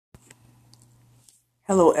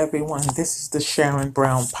Hello, everyone. This is the Sharon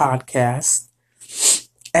Brown podcast,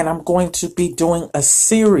 and I'm going to be doing a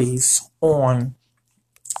series on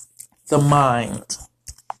the mind.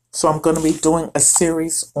 So I'm going to be doing a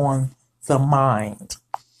series on the mind.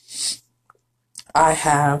 I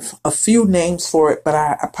have a few names for it, but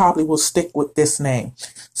I probably will stick with this name.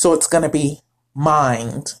 So it's going to be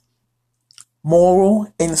mind,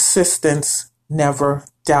 moral insistence, never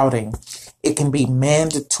doubting. It can be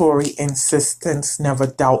mandatory insistence, never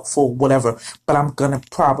doubtful, whatever. But I'm going to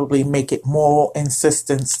probably make it moral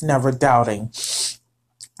insistence, never doubting.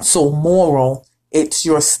 So moral, it's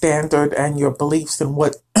your standard and your beliefs and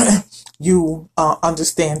what you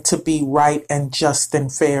understand to be right and just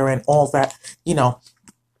and fair and all that,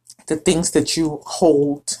 the things that you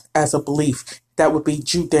hold as a belief. That would be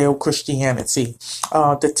Judeo-Christianity,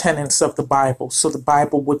 the tenets of the Bible. So the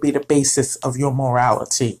Bible would be the basis of your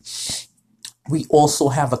morality. We also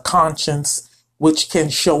have a conscience, which can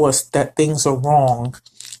show us that things are wrong,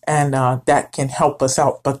 and that can help us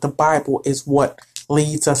out. But the Bible is what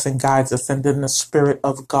leads us and guides us. And then the Spirit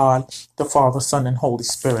of God, the Father, Son, and Holy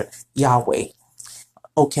Spirit, Yahweh.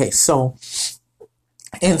 Okay, so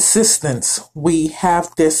insistence. We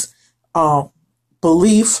have this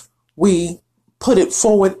belief. We put it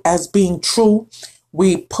forward as being true.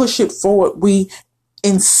 We push it forward. We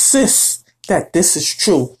insist that this is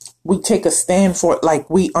true. We take a stand for it like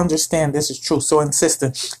we understand this is true. So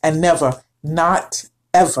insistent and never, not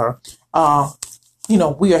ever.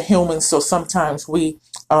 We are humans, so sometimes we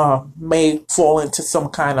may fall into some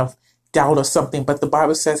kind of doubt or something. But the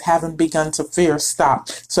Bible says, having begun to fear, stop.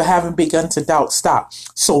 So having begun to doubt, stop.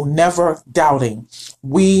 So never doubting.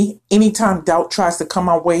 Anytime doubt tries to come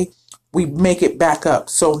our way, we make it back up.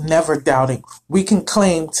 So never doubting. We can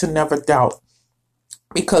claim to never doubt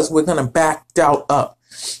because we're going to back doubt up.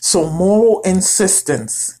 So moral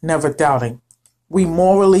insistence, never doubting. We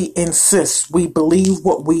morally insist. We believe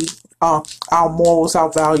what our morals,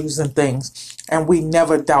 our values and things, and we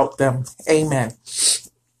never doubt them. Amen.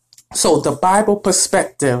 So the Bible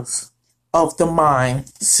perspective of the mind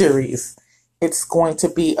series, it's going to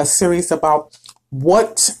be a series about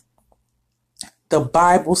what the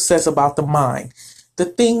Bible says about the mind. The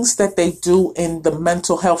things that they do in the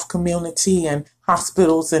mental health community and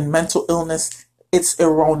hospitals and mental illness, it's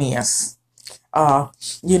erroneous.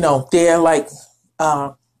 They're like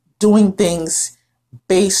doing things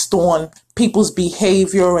based on people's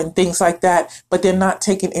behavior and things like that, but they're not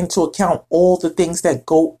taking into account all the things that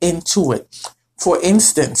go into it. For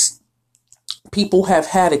instance, people have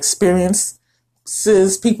had experiences,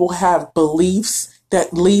 people have beliefs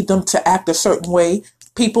that lead them to act a certain way.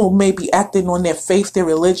 People may be acting on their faith, their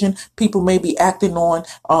religion. People may be acting on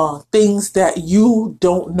things that you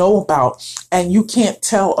don't know about. And you can't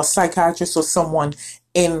tell a psychiatrist or someone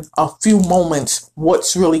in a few moments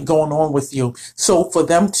what's really going on with you. So for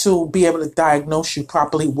them to be able to diagnose you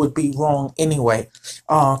properly would be wrong anyway.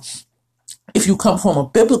 If you come from a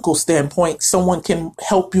biblical standpoint, someone can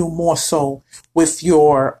help you more so with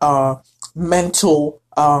your mental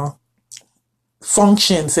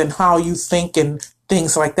functions and how you think and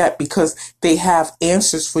things like that, because they have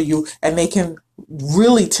answers for you and they can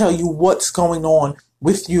really tell you what's going on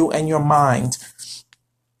with you and your mind.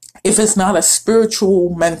 If it's not a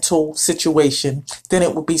spiritual mental situation, then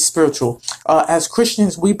it will be spiritual. As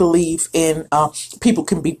Christians, we believe in people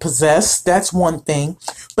can be possessed. That's one thing.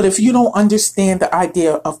 But if you don't understand the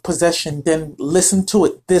idea of possession, then listen to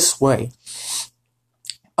it this way.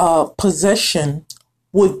 Possession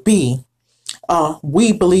would be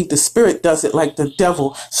we believe the spirit does it like the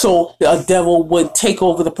devil. So a devil would take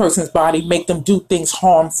over the person's body, make them do things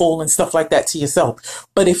harmful and stuff like that to yourself.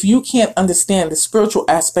 But if you can't understand the spiritual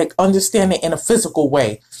aspect, understand it in a physical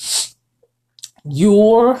way.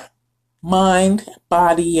 Your mind,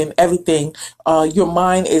 body, and everything, your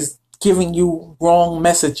mind is giving you wrong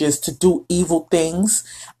messages to do evil things.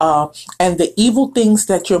 And the evil things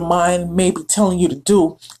that your mind may be telling you to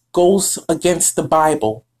do goes against the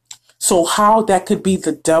Bible. So how that could be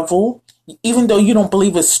the devil, even though you don't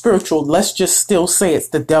believe it's spiritual, let's just still say it's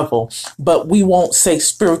the devil. But we won't say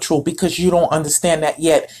spiritual because you don't understand that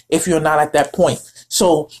yet if you're not at that point.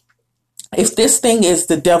 So if this thing is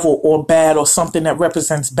the devil or bad or something that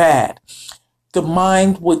represents bad, the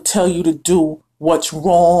mind would tell you to do what's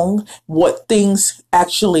wrong, what things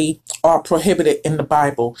actually are prohibited in the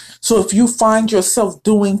Bible. So if you find yourself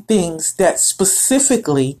doing things that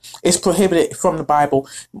specifically is prohibited from the Bible,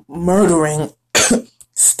 murdering,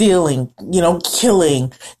 stealing,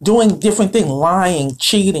 killing, doing different things, lying,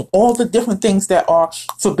 cheating, all the different things that are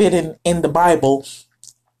forbidden in the Bible,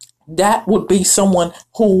 that would be someone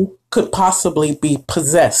who could possibly be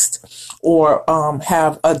possessed. or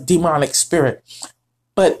have a demonic spirit.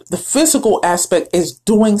 But the physical aspect is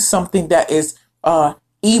doing something that is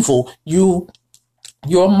evil.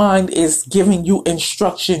 Your mind is giving you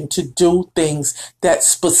instruction to do things that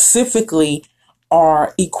specifically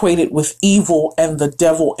are equated with evil and the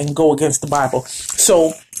devil and go against the Bible.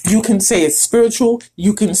 So you can say it's spiritual.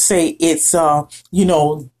 You can say it's,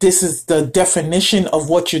 this is the definition of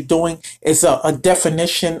what you're doing. It's a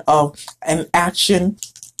definition of an action.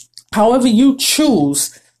 However you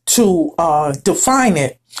choose to define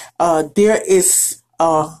it, there is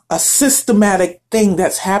a systematic thing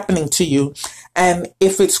that's happening to you. And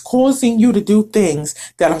if it's causing you to do things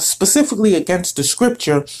that are specifically against the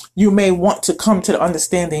scripture, you may want to come to the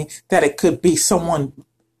understanding that it could be someone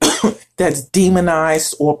that's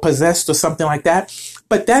demonized or possessed or something like that.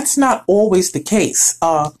 But that's not always the case.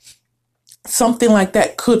 Something like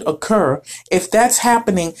that could occur. If that's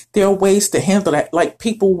happening, there are ways to handle that. Like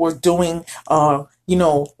people were doing,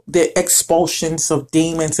 the expulsions of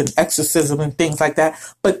demons and exorcism and things like that.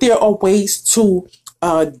 But there are ways to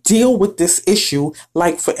deal with this issue.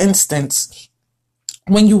 Like, for instance,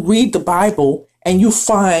 when you read the Bible and you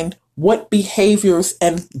find what behaviors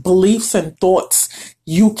and beliefs and thoughts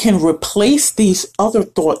you can replace these other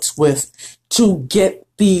thoughts with to get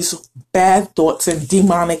these bad thoughts and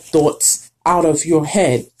demonic thoughts out of your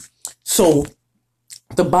head. So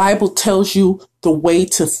the Bible tells you the way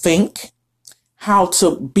to think, how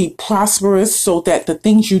to be prosperous so that the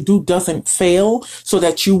things you do doesn't fail, so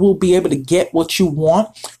that you will be able to get what you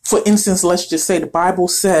want. For instance, let's just say the Bible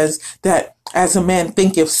says that as a man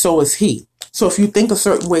thinketh, so is he. So if you think a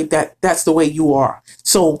certain way, that's the way you are.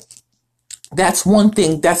 So that's one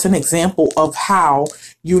thing. That's an example of how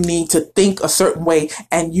you need to think a certain way,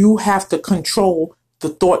 and you have to control the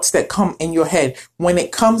thoughts that come in your head. When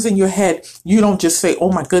it comes in your head, you don't just say,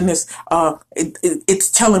 oh my goodness, it's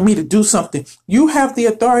telling me to do something. You have the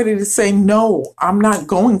authority to say, no, I'm not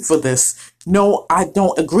going for this. No, I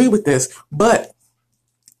don't agree with this. But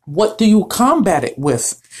what do you combat it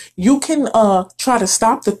with? You can try to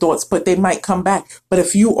stop the thoughts, but they might come back. But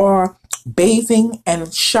if you are bathing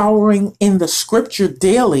and showering in the scripture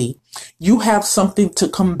daily, you have something to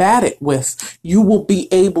combat it with. You will be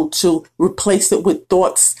able to replace it with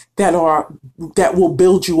thoughts that will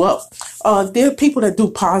build you up. There are people that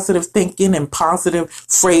do positive thinking and positive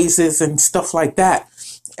phrases and stuff like that.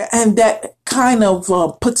 And that kind of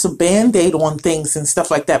puts a Band-Aid on things and stuff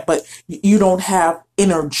like that. But you don't have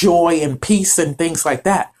inner joy and peace and things like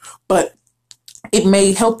that. But it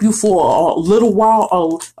may help you for a little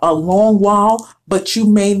while, a long while, but you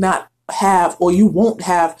may not have, or you won't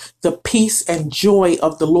have the peace and joy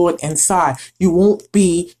of the Lord inside. You won't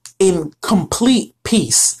be in complete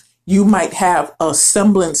peace. You might have a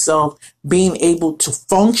semblance of being able to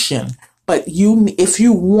function, but if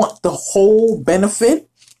you want the whole benefit,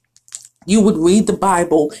 you would read the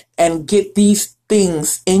Bible and get these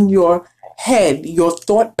things in your head, your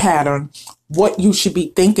thought pattern, what you should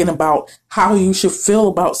be thinking about, how you should feel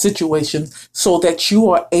about situations, so that you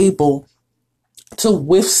are able to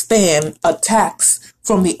withstand attacks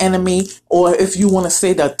from the enemy, or if you want to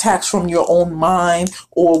say the attacks from your own mind,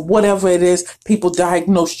 or whatever it is. People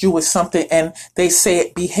diagnose you with something and they say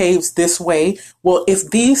it behaves this way. Well, if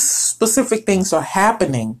these specific things are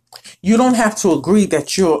happening, you don't have to agree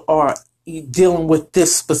that you are dealing with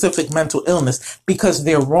this specific mental illness, because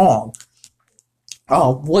they're wrong.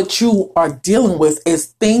 What you are dealing with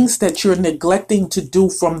is things that you're neglecting to do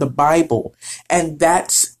from the Bible, and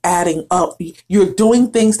that's adding up. You're doing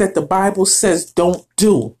things that the Bible says don't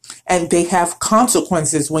do, and they have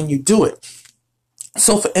consequences when you do it.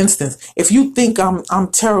 So, for instance, if you think I'm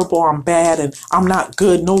terrible, I'm bad, and I'm not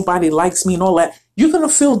good, nobody likes me and all that, you're going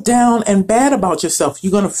to feel down and bad about yourself.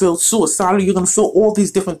 You're going to feel suicidal. You're going to feel all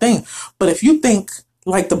these different things. But if you think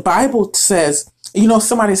like the Bible says,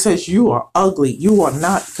 somebody says you are ugly, you are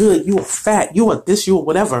not good, you are fat, you are this, you are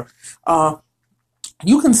whatever.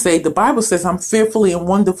 You can say the Bible says I'm fearfully and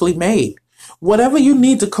wonderfully made. Whatever you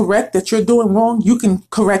need to correct that you're doing wrong, you can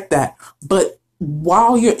correct that. But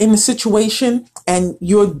while you're in the situation and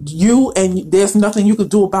there's nothing you can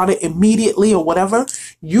do about it immediately or whatever,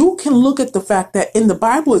 you can look at the fact that in the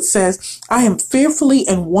Bible it says, I am fearfully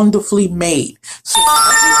and wonderfully made. So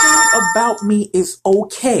everything about me is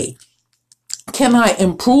okay. Can I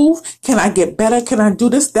improve? Can I get better? Can I do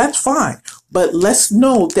this? That's fine. But let's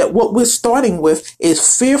know that what we're starting with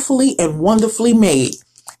is fearfully and wonderfully made.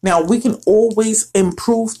 Now, we can always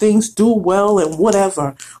improve things, do well and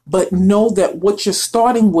whatever, but know that what you're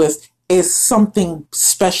starting with is something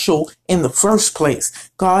special in the first place.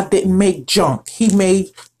 God didn't make junk. He made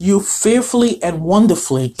you fearfully and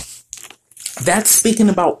wonderfully. That's speaking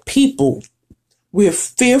about people. We're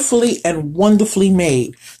fearfully and wonderfully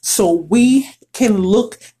made. So we can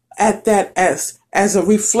look at that as a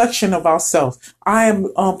reflection of ourselves. I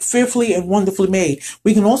am fearfully and wonderfully made.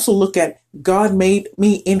 We can also look at God made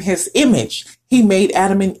me in his image. He made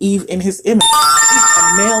Adam and Eve in his image,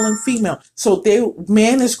 male and female. So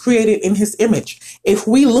man is created in his image. If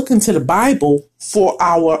we look into the Bible for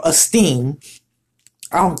our esteem,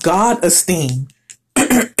 our God esteem,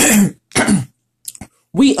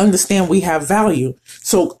 we understand we have value.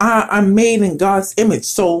 So I'm made in God's image.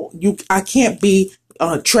 So I can't be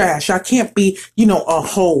trash. I can't be, a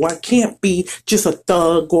hoe. I can't be just a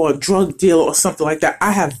thug or a drug dealer or something like that.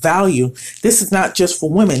 I have value. This is not just for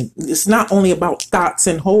women. It's not only about thoughts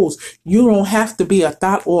and hoes. You don't have to be a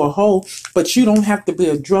thought or a hoe, but you don't have to be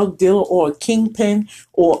a drug dealer or a kingpin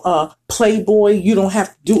or a playboy. You don't have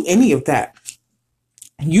to do any of that.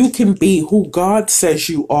 You can be who God says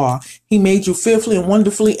you are. He made you fearfully and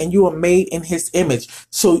wonderfully, and you are made in his image.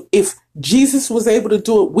 So if Jesus was able to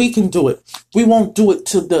do it, we can do it. We won't do it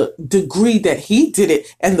to the degree that he did it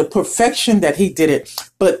and the perfection that he did it.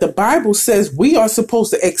 But the Bible says we are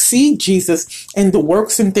supposed to exceed Jesus in the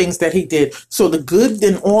works and things that he did. So the good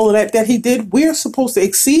and all of that he did, we're supposed to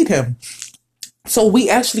exceed him. So we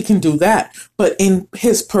actually can do that. But in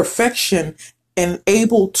his perfection and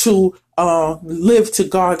able to live to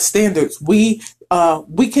God's standards, we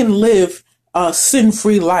can live a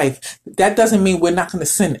sin-free life. That doesn't mean we're not going to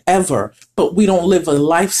sin ever, but we don't live a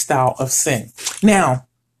lifestyle of sin. Now,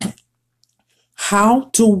 how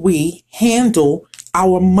do we handle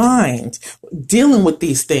our mind dealing with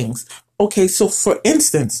these things? Okay, so for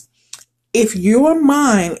instance, if your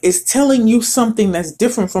mind is telling you something that's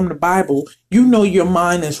different from the Bible, you know your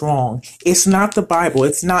mind is wrong. It's not the Bible.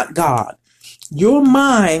 It's not God. Your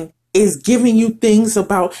mind is giving you things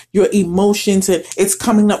about your emotions, and it's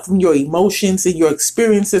coming up from your emotions and your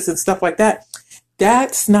experiences and stuff like that.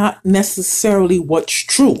 That's not necessarily what's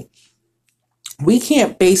true. We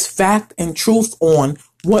can't base fact and truth on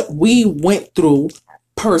what we went through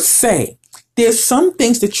per se. There's some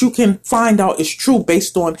things that you can find out is true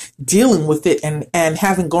based on dealing with it and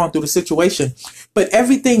having gone through the situation, but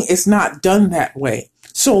everything is not done that way.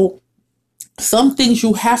 So some things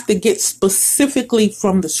you have to get specifically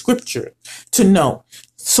from the scripture to know.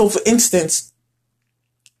 So for instance,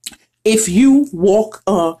 if you walk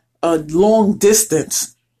a long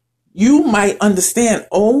distance, you might understand,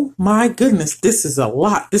 oh my goodness, this is a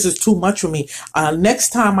lot. This is too much for me.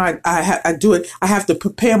 Next time I do it, I have to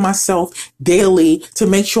prepare myself daily to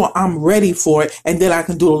make sure I'm ready for it. And then I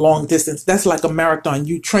can do a long distance. That's like a marathon.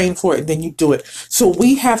 You train for it and then you do it. So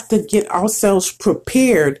we have to get ourselves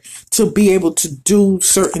prepared to be able to do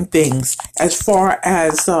certain things as far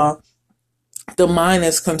as, the mind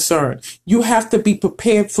is concerned. You have to be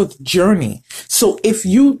prepared for the journey. So if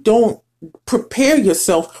you don't prepare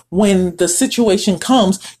yourself when the situation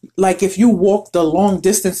comes, like if you walked a long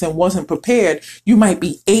distance and wasn't prepared, you might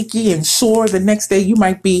be achy and sore the next day. You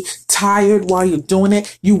might be tired while you're doing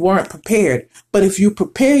it. You weren't prepared. But if you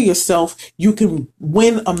prepare yourself, you can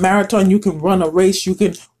win a marathon. You can run a race. You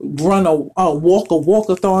can run a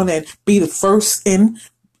walkathon and be the first in.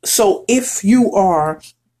 So if you are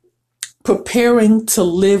preparing to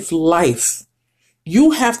live life,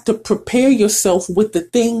 you have to prepare yourself with the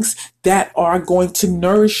things that are going to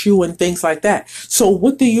nourish you and things like that. So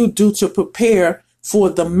what do you do to prepare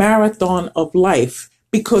for the marathon of life?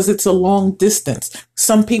 Because it's a long distance.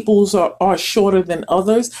 Some people's are shorter than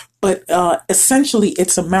others, but essentially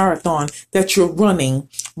it's a marathon that you're running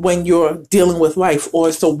when you're dealing with life, or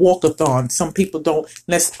it's a walkathon. Some people don't.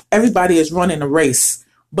 Everybody is running a race,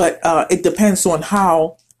 but it depends on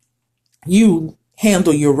how you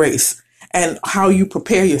handle your race and how you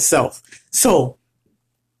prepare yourself. So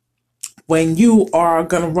when you are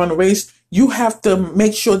going to run a race, you have to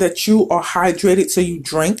make sure that you are hydrated, so you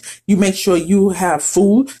drink. You make sure you have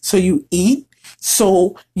food, so you eat.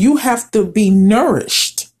 So you have to be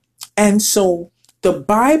nourished. And so the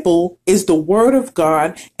Bible is the word of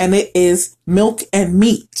God, and it is milk and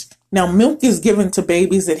meat. Now, milk is given to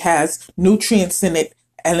babies. It has nutrients in it,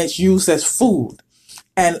 and it's used as food.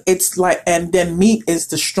 And and then meat is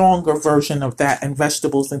the stronger version of that, and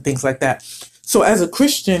vegetables and things like that. So as a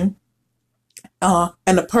Christian,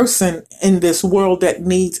 and a person in this world that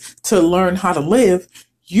needs to learn how to live,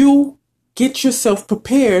 you get yourself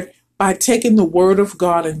prepared by taking the word of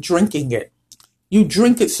God and drinking it. You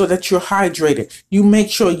drink it so that you're hydrated. You make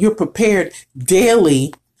sure you're prepared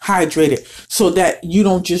daily, hydrated, so that you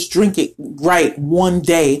don't just drink it right one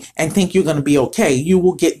day and think you're going to be okay. You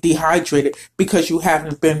will get dehydrated because you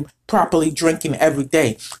haven't been properly drinking every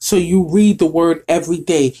day. So you read the word every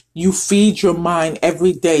day. You feed your mind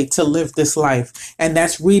every day to live this life. And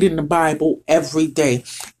that's reading the Bible every day.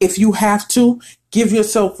 If you have to, give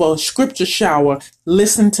yourself a scripture shower.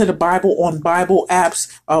 Listen to the Bible on Bible apps,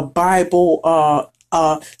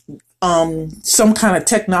 some kind of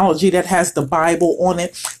technology that has the Bible on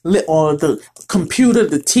it, or the computer,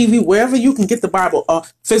 the TV, wherever you can get the Bible, a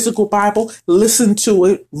physical Bible, listen to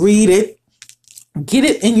it, read it, get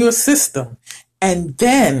it in your system. And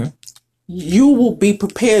then you will be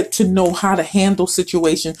prepared to know how to handle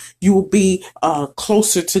situations. You will be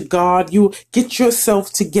closer to God. You get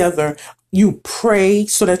yourself together. You pray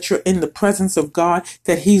so that you're in the presence of God,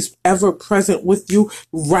 that he's ever present with you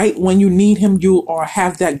right when you need him. You are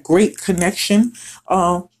have that great connection.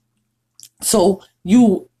 So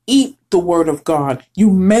you eat the word of God. You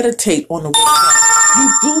meditate on the word of God. You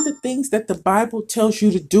do the things that the Bible tells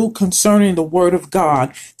you to do concerning the word of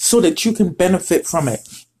God so that you can benefit from it.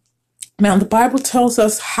 Now, the Bible tells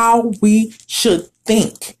us how we should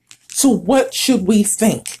think. So what should we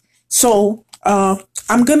think? So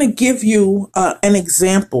I'm going to give you an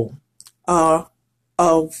example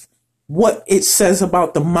of what it says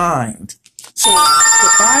about the mind. So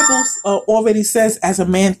the Bible already says, as a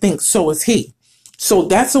man thinks, so is he. So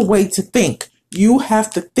that's a way to think. You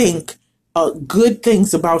have to think good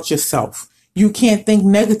things about yourself. You can't think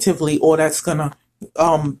negatively, or that's going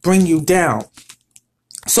to bring you down.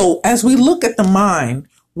 So as we look at the mind,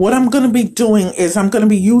 what I'm going to be doing is I'm going to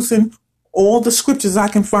be using all the scriptures I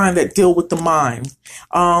can find that deal with the mind.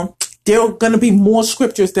 There are going to be more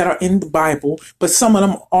scriptures that are in the Bible, but some of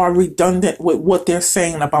them are redundant with what they're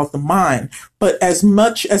saying about the mind. But as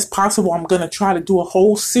much as possible, I'm going to try to do a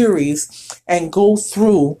whole series and go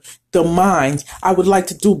through the mind. I would like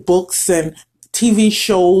to do books and TV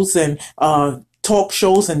shows and talk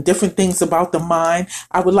shows and different things about the mind.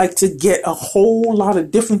 I would like to get a whole lot of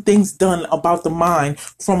different things done about the mind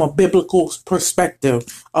from a biblical perspective.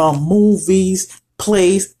 Movies,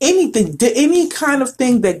 plays, anything, any kind of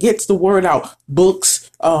thing that gets the word out. Books,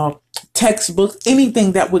 textbooks,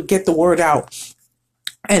 anything that would get the word out.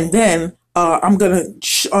 And then I'm going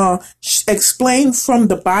to explain from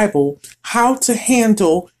the Bible how to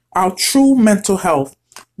handle our true mental health,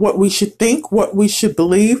 what we should think, what we should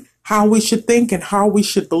believe, how we should think, and how we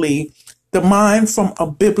should believe. The mind from a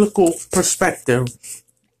biblical perspective.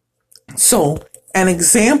 So an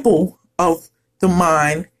example of the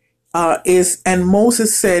mind is, and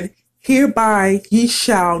Moses said, hereby ye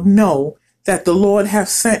shall know that the Lord hath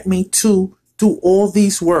sent me to do all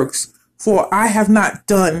these works, for I have not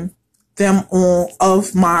done them all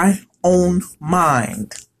of my own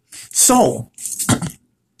mind. So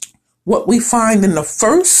what we find in the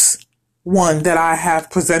first one that I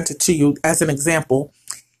have presented to you as an example,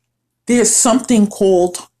 there's something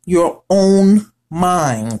called your own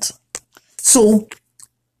mind. So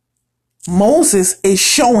Moses is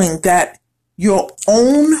showing that your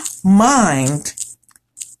own mind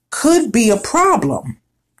could be a problem.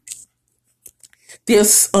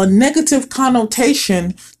 There's a negative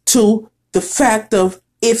connotation to the fact of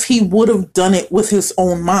if he would have done it with his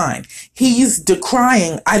own mind. He's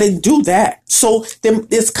decrying, I didn't do that. So then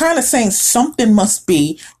it's kind of saying something must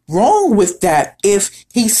be wrong with that if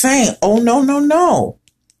he's saying, oh, no.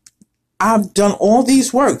 I've done all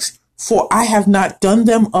these works, for I have not done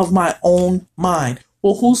them of my own mind.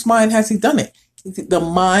 Well, whose mind has he done it? The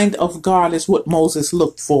mind of God is what Moses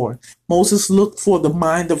looked for. Moses looked for the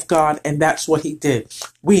mind of God, and that's what he did.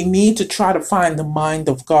 We need to try to find the mind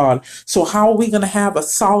of God. So how are we going to have a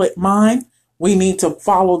solid mind? We need to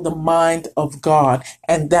follow the mind of God,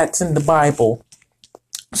 and that's in the Bible.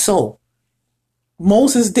 So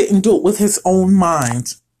Moses didn't do it with his own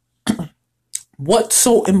mind. What's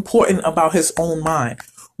so important about his own mind?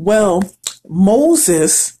 Well,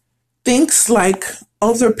 Moses thinks like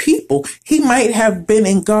other people. He might have been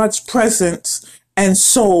in God's presence, and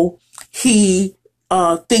so he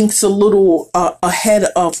thinks a little ahead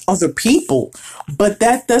of other people. But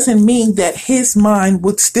that doesn't mean that his mind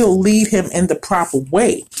would still lead him in the proper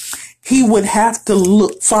way. He would have to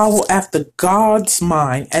follow after God's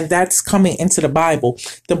mind, and that's coming into the Bible.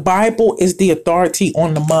 The Bible is the authority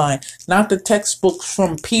on the mind, not the textbooks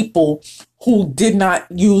from people who did not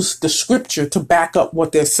use the scripture to back up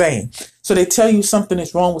what they're saying. So they tell you something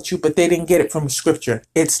is wrong with you, but they didn't get it from the scripture.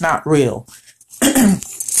 It's not real.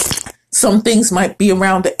 Some things might be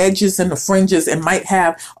around the edges and the fringes and might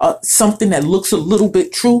have something that looks a little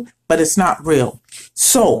bit true, but it's not real.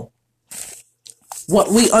 So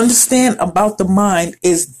what we understand about the mind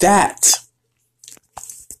is that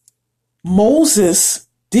Moses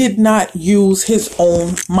did not use his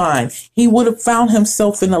own mind, he would have found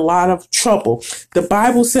himself in a lot of trouble. The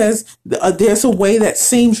Bible says there's a way that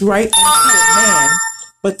seems right unto a man,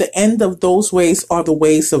 but the end of those ways are the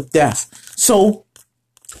ways of death. So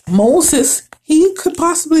Moses, he could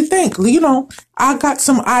possibly think, I got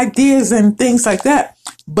some ideas and things like that.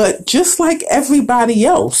 But just like everybody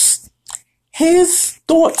else, his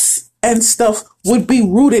thoughts and stuff would be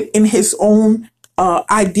rooted in his own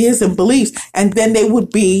ideas and beliefs, and then they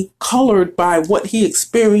would be colored by what he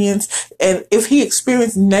experienced. And if he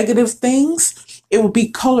experienced negative things, it would be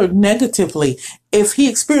colored negatively. If he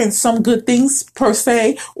experienced some good things per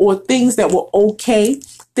se, or things that were okay,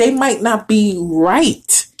 they might not be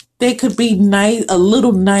right. They could be nice, a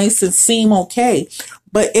little nice and seem okay,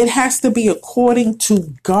 but it has to be according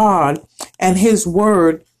to God and his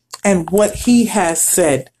word and what he has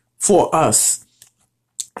said for us.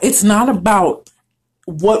 It's not about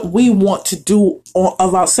what we want to do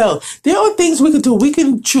of ourselves. There are things we can do. We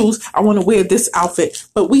can choose, I want to wear this outfit,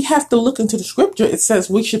 but we have to look into the scripture. It says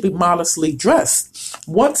we should be modestly dressed.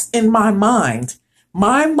 What's in my mind?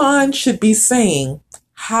 My mind should be saying,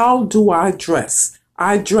 how do I dress?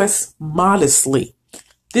 I dress modestly.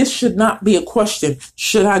 This should not be a question.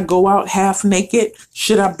 Should I go out half naked?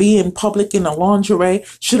 Should I be in public in a lingerie?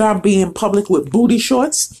 Should I be in public with booty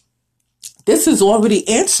shorts? This is already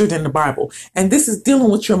answered in the Bible. And this is dealing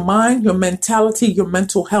with your mind, your mentality, your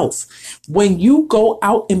mental health. When you go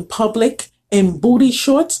out in public in booty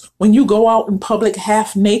shorts, when you go out in public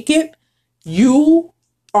half naked, you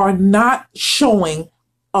are not showing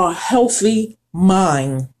a healthy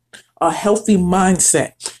mind, a healthy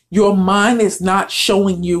mindset. Your mind is not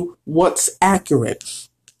showing you what's accurate.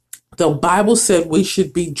 The Bible said we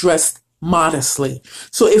should be dressed modestly.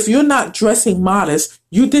 So if you're not dressing modest,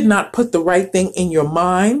 you did not put the right thing in your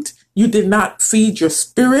mind. You did not feed your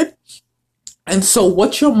spirit. And so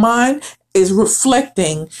what your mind is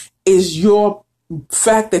reflecting is your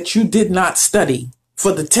fact that you did not study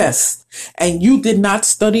for the test, and you did not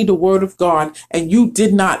study the word of God, and you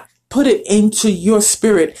did not put it into your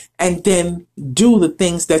spirit and then do the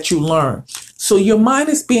things that you learn. So your mind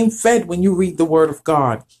is being fed when you read the word of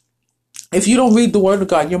God. If you don't read the word of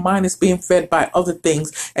God, your mind is being fed by other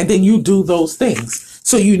things, and then you do those things.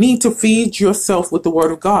 So you need to feed yourself with the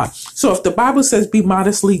word of God. So if the Bible says be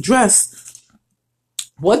modestly dressed,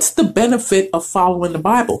 what's the benefit of following the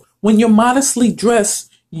Bible? When you're modestly dressed,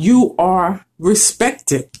 you are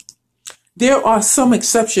respected. There are some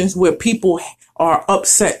exceptions where people are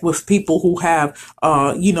upset with people who have,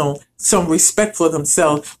 some respect for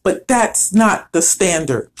themselves, but that's not the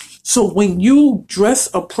standard. So when you dress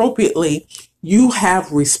appropriately, you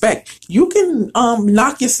have respect. You can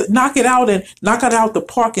knock it out the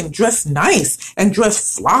park and dress nice and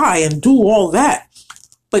dress fly and do all that.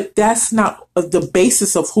 But that's not the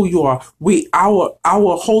basis of who you are. Our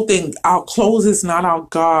whole thing, our clothes is not our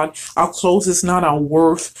God. Our clothes is not our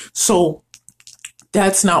worth. So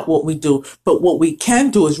that's not what we do. But what we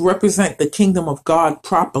can do is represent the kingdom of God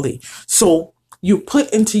properly. So you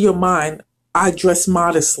put into your mind, I dress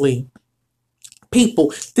modestly.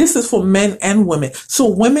 People, this is for men and women. So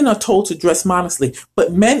women are told to dress modestly,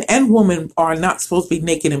 but men and women are not supposed to be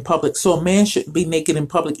naked in public. So a man shouldn't be naked in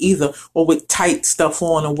public either, or with tight stuff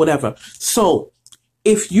on or whatever. So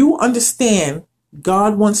if you understand,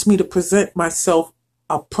 God wants me to present myself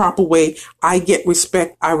a proper way. I get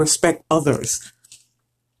respect. I respect others.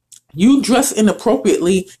 You dress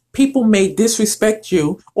inappropriately, people may disrespect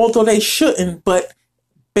you, although they shouldn't, but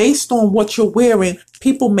based on what you're wearing,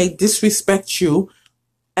 people may disrespect you,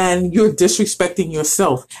 and you're disrespecting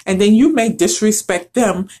yourself. And then you may disrespect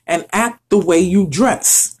them and act the way you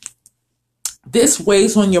dress. This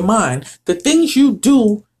weighs on your mind. The things you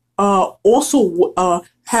do also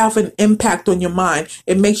have an impact on your mind.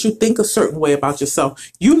 It makes you think a certain way about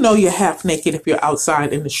yourself. You know you're half naked if you're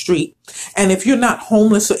outside in the street. And if you're not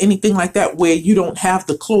homeless or anything like that, where you don't have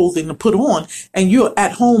the clothing to put on, and you're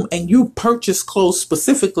at home and you purchase clothes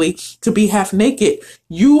specifically to be half naked,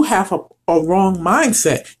 you have a wrong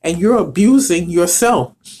mindset, and you're abusing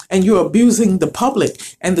yourself, and you're abusing the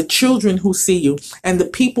public and the children who see you and the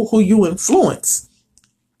people who you influence.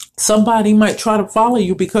 Somebody might try to follow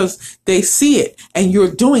you because they see it and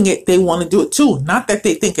you're doing it. They want to do it too. Not that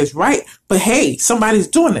they think it's right, but hey, somebody's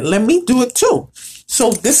doing it. Let me do it too.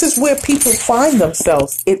 So this is where people find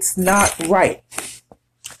themselves. It's not right.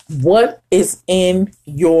 What is in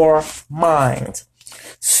your mind?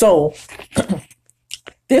 So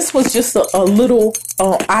this was just a little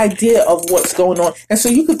idea of what's going on. And so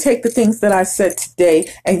you can take the things that I said today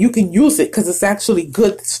and you can use it because it's actually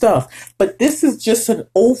good stuff. But this is just an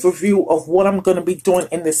overview of what I'm going to be doing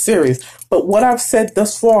in this series. But what I've said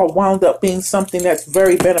thus far wound up being something that's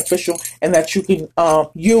very beneficial and that you can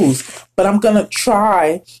use. But I'm going to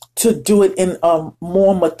try to do it in a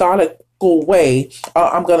more methodical way.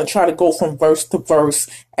 I'm going to try to go from verse to verse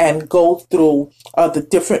and go through the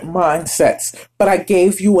different mindsets. But I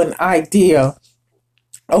gave you an idea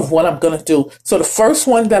of what I'm going to do. So the first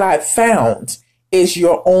one that I found is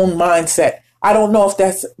your own mindset. I don't know if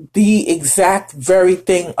that's the exact very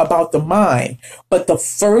thing about the mind, but the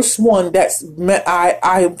first one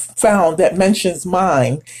I found that mentions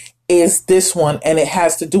mind is this one, and it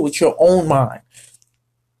has to do with your own mind.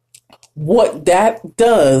 What that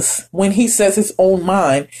does when he says his own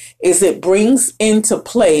mind is it brings into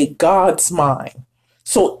play God's mind.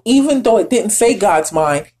 So even though it didn't say God's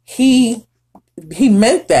mind, he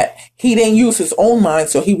meant that. He didn't use his own mind,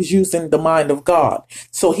 so he was using the mind of God.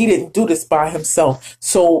 So he didn't do this by himself.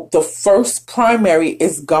 So the first primary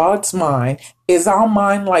is God's mind. Is our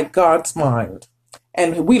mind like God's mind?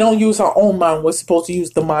 And we don't use our own mind. We're supposed to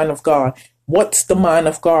use the mind of God. What's the mind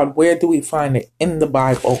of God? Where do we find it? In the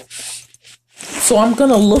Bible. So I'm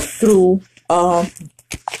going to look through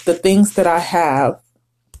the things that I have.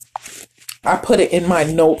 I put it in my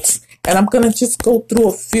notes, and I'm going to just go through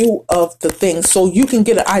a few of the things so you can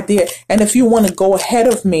get an idea. And if you want to go ahead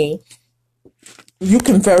of me, you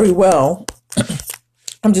can very well.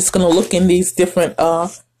 I'm just going to look in these different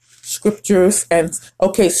scriptures. And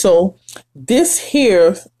okay, so this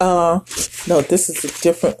here, no, this is a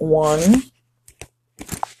different one.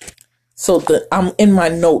 So I'm in my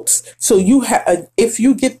notes. So you have, if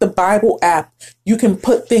you get the Bible app, you can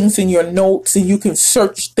put things in your notes and you can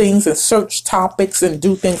search things and search topics and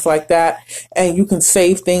do things like that. And you can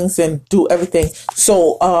save things and do everything.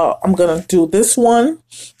 So I'm going to do this one.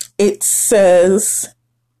 It says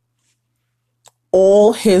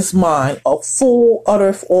all his mind, a full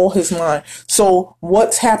utter all his mind. So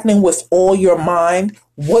what's happening with all your mind?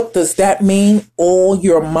 What does that mean? All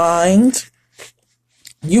your mind?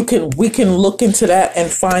 We can look into that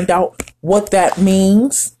and find out what that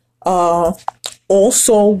means.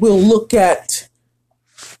 Also, we'll look at,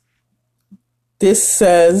 this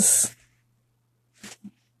says,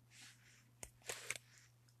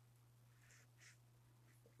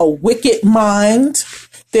 a wicked mind.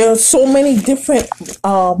 There are so many different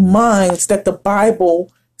minds that the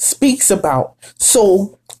Bible speaks about.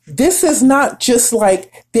 So this is not just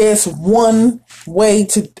like there's one way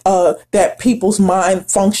to that people's mind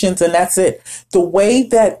functions and that's it. The way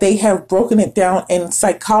that they have broken it down in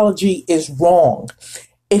psychology is wrong.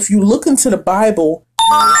 If you look into the Bible,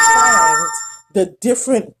 you find the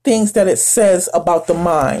different things that it says about the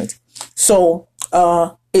mind. So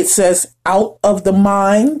it says out of the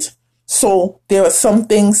mind. So there are some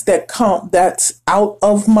things that that's out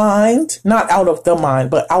of mind, not out of the mind,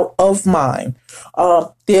 but out of mind.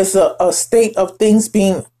 There's a state of things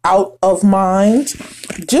being out of mind.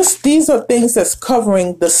 Just these are things that's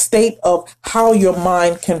covering the state of how your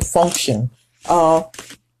mind can function.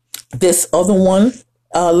 This other one,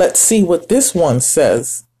 let's see what this one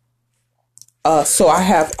says. So I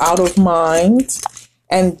have out of mind,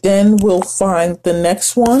 and then we'll find the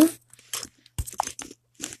next one.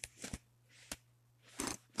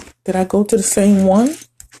 Did I go to the same one?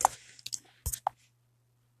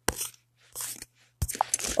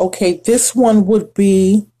 Okay, this one would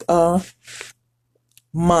be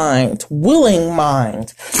mind, willing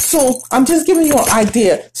mind. So I'm just giving you an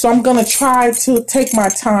idea. So I'm going to try to take my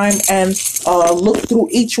time and look through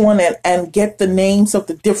each one and get the names of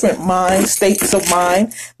the different mind, states of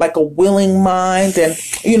mind, like a willing mind and,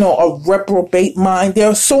 a reprobate mind. There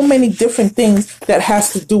are so many different things that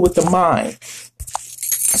has to do with the mind.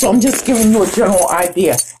 So I'm just giving you a general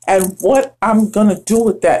idea. And what I'm going to do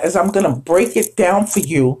with that is I'm going to break it down for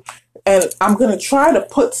you. And I'm going to try to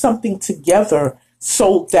put something together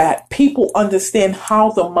so that people understand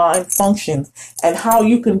how the mind functions and how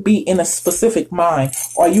you can be in a specific mind.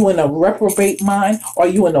 Are you in a reprobate mind? Are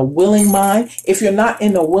you in a willing mind? If you're not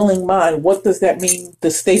in a willing mind, what does that mean the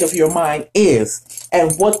state of your mind is?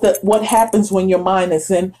 And what happens when your mind is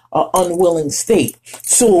in an unwilling state?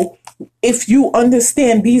 So if you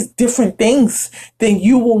understand these different things, then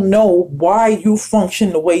you will know why you function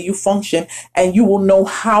the way you function, and you will know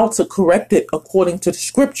how to correct it according to the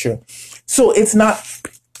scripture. So it's not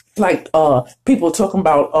like people talking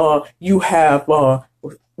about you have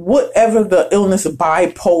whatever the illness,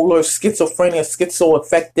 bipolar, schizophrenia,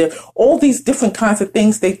 schizoaffective, all these different kinds of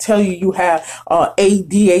things. They tell you you have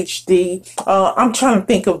ADHD. I'm trying to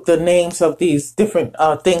think of the names of these different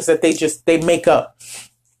things that they make up.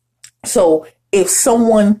 So if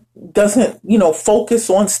someone doesn't, focus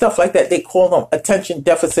on stuff like that, they call them attention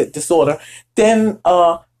deficit disorder. Then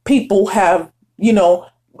people have,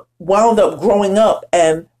 wound up growing up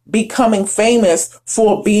and becoming famous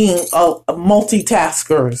for being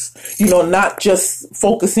multitaskers, not just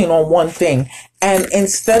focusing on one thing. And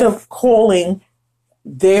instead of calling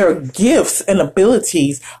their gifts and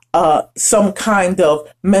abilities some kind of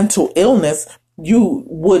mental illness, you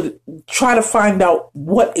would try to find out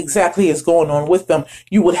what exactly is going on with them.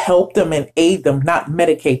 You would help them and aid them, not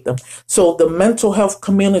medicate them. So the mental health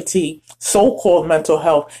community, so-called mental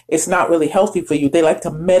health, is not really healthy for you. They like to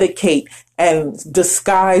medicate and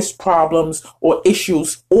disguise problems or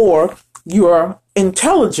issues or your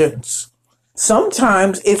intelligence.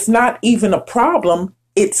 Sometimes it's not even a problem.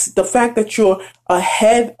 It's the fact that you're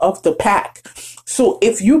ahead of the pack. So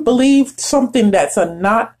if you believe something that's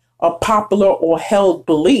not a popular or held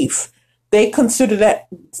belief, they consider that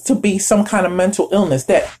to be some kind of mental illness.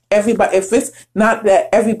 That everybody, if it's not that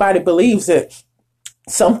everybody believes it,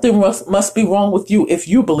 something must be wrong with you if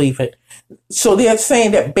you believe it. So they're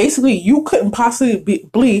saying that basically you couldn't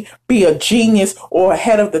possibly be a genius or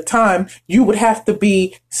ahead of the time. You would have to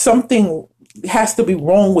be something has to be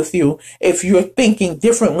wrong with you if you're thinking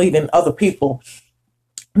differently than other people.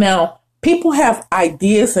 Now, people have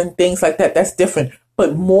ideas and things like that. That's different.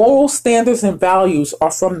 But moral standards and values are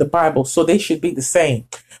from the Bible, so they should be the same.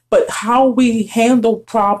 But how we handle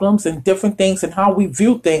problems and different things and how we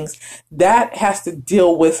view things, that has to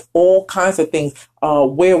deal with all kinds of things,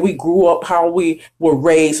 where we grew up, how we were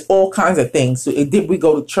raised, all kinds of things. So did we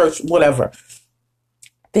go to church, whatever.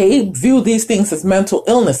 They view these things as mental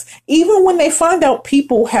illness. Even when they find out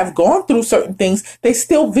people have gone through certain things, they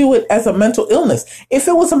still view it as a mental illness. If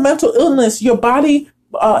it was a mental illness, your body,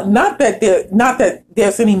 not that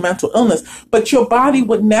there's any mental illness, but your body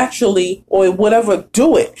would naturally or whatever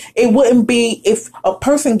do it. It wouldn't be if a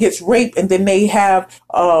person gets raped and then they have,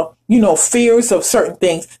 fears of certain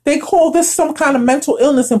things. They call this some kind of mental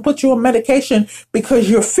illness and put you on medication because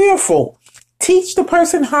you're fearful. Teach the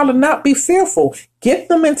person how to not be fearful. Get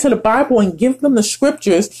them into the Bible and give them the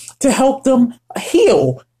scriptures to help them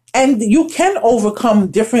heal. And you can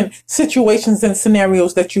overcome different situations and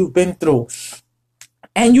scenarios that you've been through.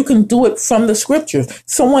 And you can do it from the scriptures.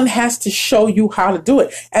 Someone has to show you how to do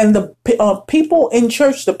it. And the people in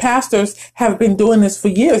church, the pastors, have been doing this for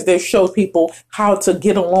years. They've showed people how to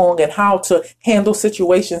get along and how to handle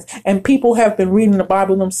situations. And people have been reading the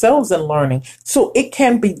Bible themselves and learning. So it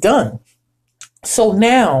can be done. So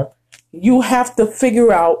now you have to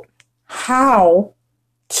figure out how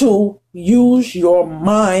to use your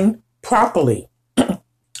mind properly.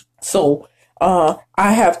 So I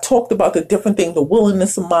have talked about the different things, the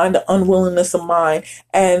willingness of mind, the unwillingness of mind.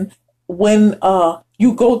 And when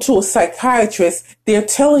you go to a psychiatrist, they're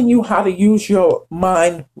telling you how to use your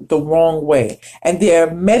mind the wrong way. And they're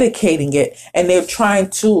medicating it. And they're trying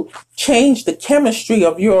to change the chemistry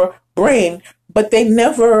of your brain. But they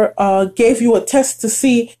never gave you a test to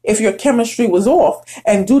see if your chemistry was off.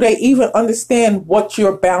 And do they even understand what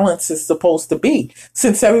your balance is supposed to be?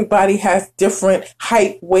 Since everybody has different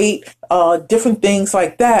height, weight, different things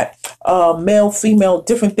like that, male, female,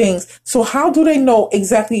 different things. So how do they know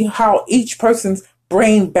exactly how each person's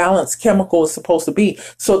brain balance chemical is supposed to be?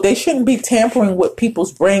 So they shouldn't be tampering with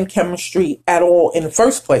people's brain chemistry at all in the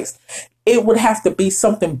first place. It would have to be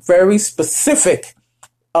something very specific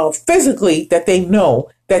physically that they know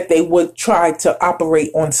that they would try to operate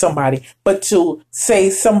on somebody. But to say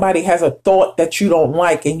somebody has a thought that you don't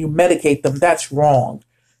like and you medicate them, that's wrong.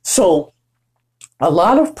 So a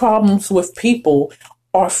lot of problems with people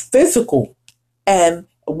are physical. And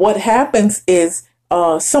what happens is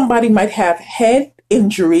somebody might have head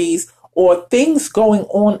injuries or things going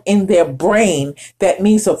on in their brain that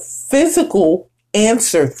needs a physical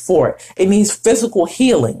answer for it. It needs physical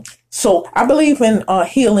healing. So I believe in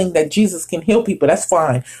healing, that Jesus can heal people. That's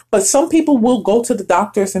fine. But some people will go to the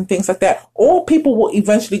doctors and things like that. All people will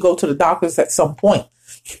eventually go to the doctors at some point.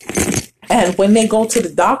 And when they go to the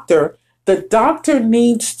doctor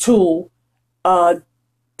needs to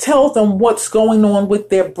tell them what's going on with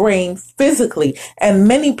their brain physically. And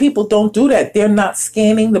many people don't do that. They're not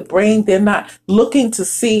scanning the brain. They're not looking to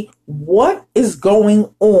see what is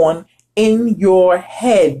going on in your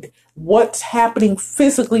head. What's happening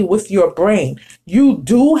physically with your brain. You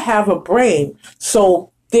do have a brain.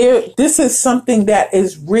 So This is something that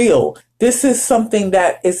is real. This is something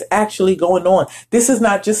that is actually going on. This is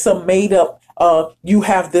not just some made up, you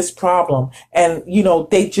have this problem. And,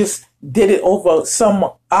 they just did it over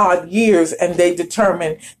some odd years and they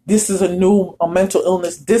determined this is a mental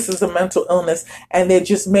illness. This is a mental illness. And they're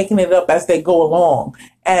just making it up as they go along.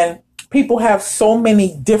 And people have so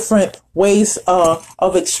many different ways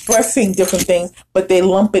of expressing different things, but they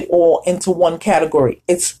lump it all into one category.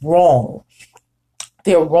 It's wrong.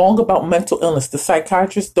 They're wrong about mental illness. The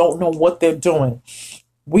psychiatrists don't know what they're doing.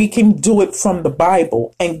 We can do it from the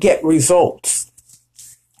Bible and get results.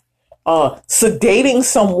 Sedating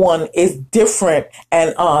someone is different,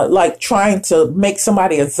 and like trying to make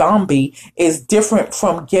somebody a zombie is different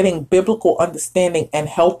from getting biblical understanding and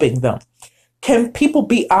helping them. Can people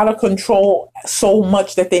be out of control so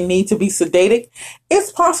much that they need to be sedated?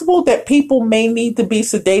 It's possible that people may need to be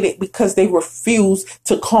sedated because they refuse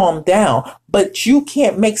to calm down, but you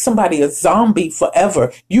can't make somebody a zombie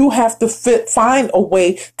forever. You have to find a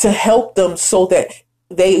way to help them so that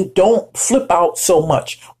they don't flip out so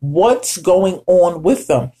much. What's going on with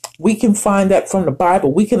them? We can find that from the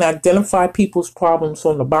Bible. We can identify people's problems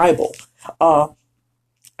from the Bible.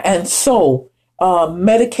 And so,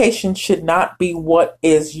 medication should not be what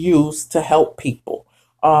is used to help people.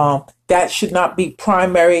 That should not be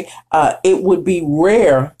primary. It would be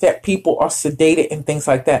rare that people are sedated and things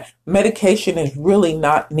like that. Medication is really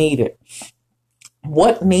not needed.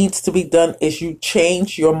 What needs to be done is you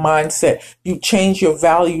change your mindset, you change your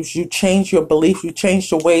values, you change your belief, you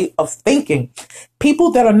change the way of thinking.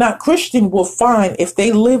 People that are not Christian will find if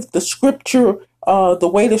they live the scripture the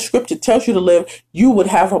way the scripture tells you to live, you would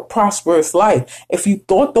have a prosperous life. If you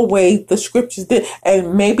thought the way the scriptures did,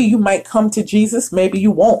 and maybe you might come to Jesus, maybe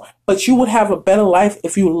you won't, but you would have a better life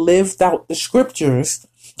if you lived out the scriptures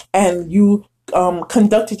and you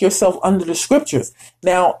conducted yourself under the scriptures.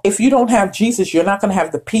 Now, if you don't have Jesus, you're not going to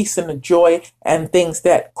have the peace and the joy and things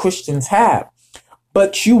that Christians have,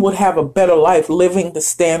 but you would have a better life living the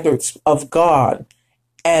standards of God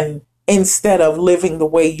and instead of living the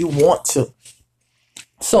way you want to.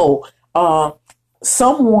 So,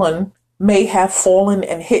 someone may have fallen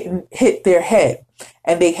and hit their head,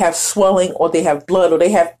 and they have swelling, or they have blood, or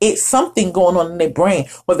they have something going on in their brain,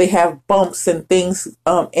 or they have bumps and things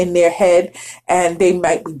in their head, and they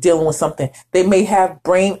might be dealing with something. They may have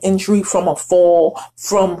brain injury from a fall,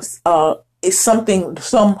 from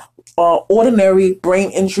some ordinary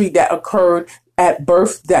brain injury that occurred at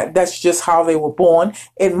birth. That's just how they were born.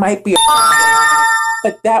 It might be,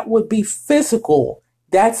 but that would be physical.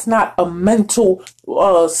 That's not a mental,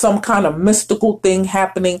 some kind of mystical thing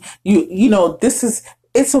happening.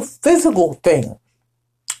 It's a physical thing,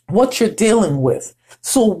 what you're dealing with.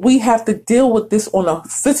 So we have to deal with this on a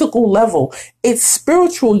physical level. It's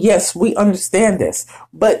spiritual. Yes, we understand this,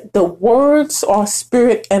 but the words are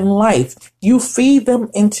spirit and life. You feed them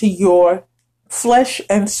into your flesh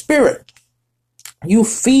and spirit. You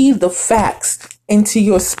feed the facts into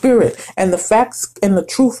your spirit, and the facts and the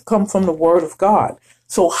truth come from the word of God.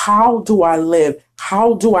 So how do I live?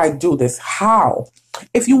 How do I do this? How?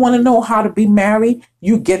 If you want to know how to be married,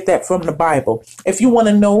 you get that from the Bible. If you want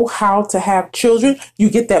to know how to have children, you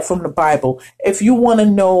get that from the Bible. If you want to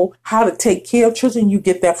know how to take care of children, you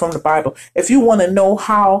get that from the Bible. If you want to know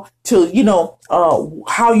how to,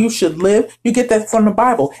 how you should live, you get that from the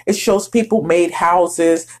Bible. It shows people made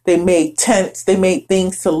houses, they made tents, they made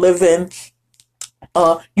things to live in.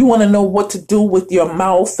 You want to know what to do with your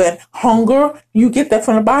mouth and hunger? You get that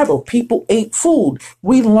from the Bible. People ate food.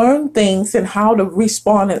 We learn things and how to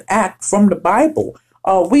respond and act from the Bible.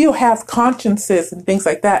 We'll have consciences and things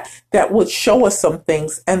like that would show us some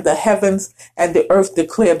things, and the heavens and the earth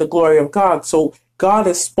declare the glory of God. So God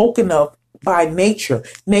is spoken of by nature.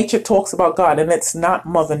 Nature talks about God, and it's not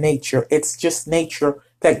Mother Nature. It's just nature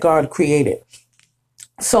that God created.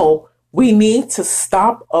 So we need to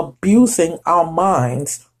stop abusing our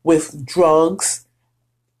minds with drugs,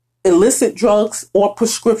 illicit drugs or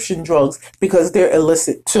prescription drugs, because they're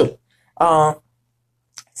illicit too.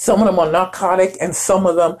 Some of them are narcotic, and some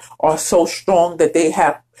of them are so strong that they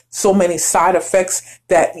have so many side effects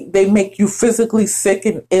that they make you physically sick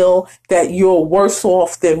and ill that you're worse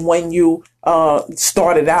off than when you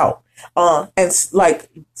started out. And like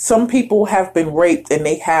some people have been raped and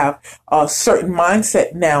they have a certain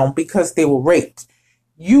mindset now because they were raped.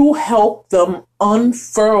 You help them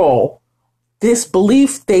unfurl this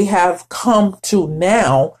belief they have come to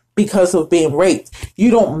now because of being raped. You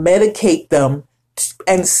don't medicate them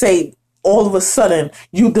and say, all of a sudden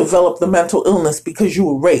you develop the mental illness because you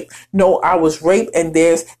were raped. No, I was raped, and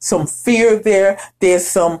there's some fear there. There's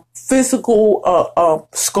some physical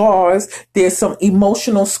scars. There's some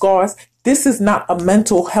emotional scars. This is not a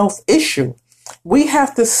mental health issue. We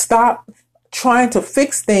have to stop trying to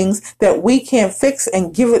fix things that we can't fix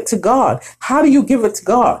and give it to God. How do you give it to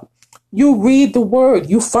God? You read the word.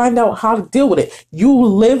 You find out how to deal with it. You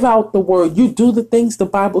live out the word. You do the things the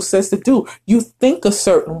Bible says to do. You think a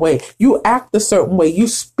certain way. You act a certain way. You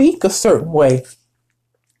speak a certain way.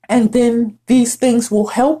 And then these things will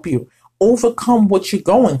help you overcome what you're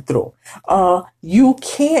going through. You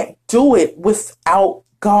can't do it without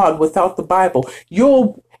God, without the Bible.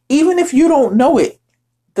 Even if you don't know it,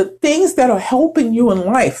 the things that are helping you in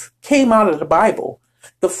life came out of the Bible.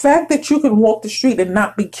 The fact that you can walk the street and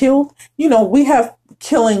not be killed, we have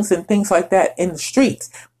killings and things like that in the streets,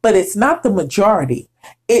 but it's not the majority.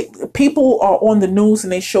 People are on the news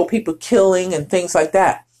and they show people killing and things like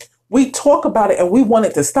that. We talk about it and we want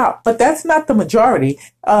it to stop, but that's not the majority.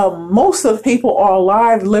 Most of the people are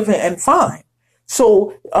alive, living, and fine.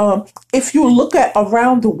 So if you look at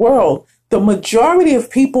around the world, the majority of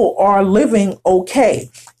people are living okay.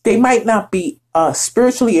 They might not be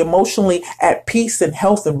spiritually, emotionally at peace and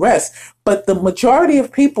health and rest, but the majority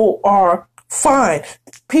of people are fine.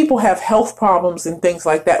 People have health problems and things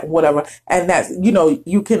like that, whatever. And that's,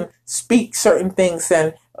 you can speak certain things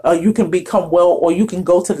and you can become well, or you can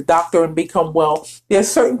go to the doctor and become well. There's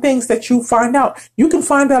certain things that you find out. You can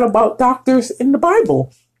find out about doctors in the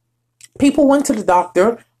Bible. People went to the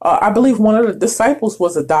doctor. I believe one of the disciples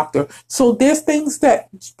was a doctor. So there's things that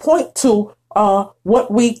point to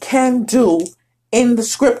what we can do in the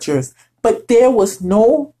scriptures. But there was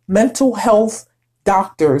no mental health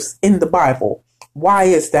doctors in the Bible. Why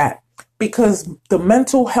is that? Because the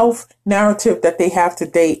mental health narrative that they have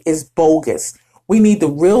today is bogus. We need the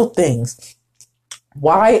real things.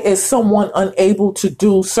 Why is someone unable to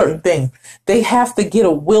do certain things? They have to get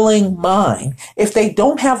a willing mind. If they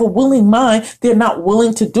don't have a willing mind, they're not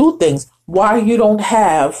willing to do things. Why you don't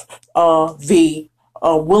have the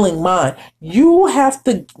willing mind? You have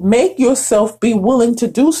to make yourself be willing to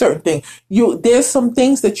do certain things. There's some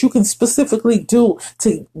things that you can specifically do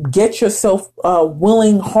to get yourself a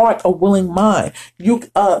willing heart, a willing mind. You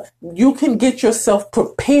can get yourself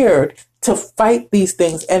prepared to fight these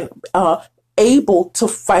things and able to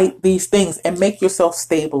fight these things and make yourself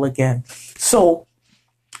stable again. So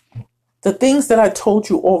the things that I told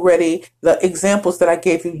you already, the examples that I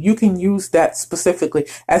gave you, you can use that specifically.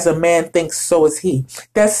 As a man thinks, so is he.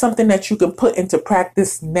 That's something that you can put into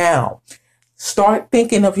practice now. Start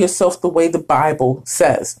thinking of yourself the way the Bible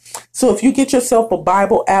says. So if you get yourself a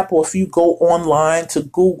Bible app, or if you go online to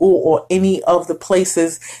Google or any of the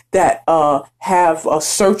places that have a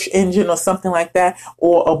search engine or something like that,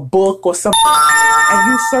 or a book or something,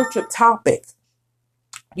 and you search a topic,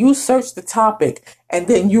 you search the topic and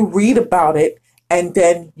then you read about it, and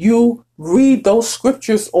then you read those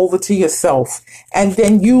scriptures over to yourself, and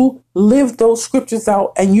then you live those scriptures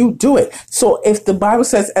out and you do it. So if the Bible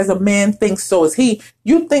says, as a man thinks, so is he,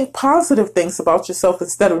 you think positive things about yourself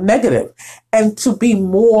instead of negative. And to be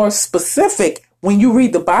more specific, when you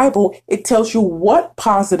read the Bible, it tells you what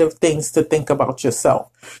positive things to think about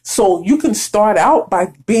yourself. So you can start out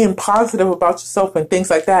by being positive about yourself and things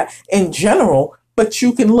like that in general, but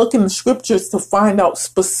you can look in the scriptures to find out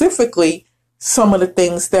specifically some of the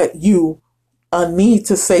things that you need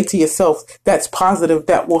to say to yourself that's positive,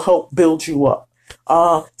 that will help build you up.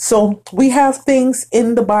 So we have things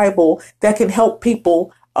in the Bible that can help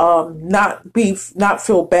people not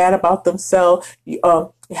feel bad about themselves,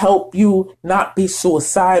 help you not be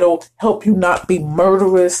suicidal, help you not be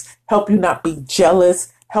murderous, help you not be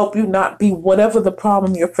jealous, help you not be whatever the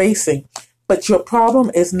problem you're facing. But your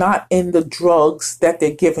problem is not in the drugs that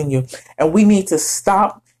they're giving you. And we need to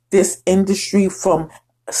stop this industry from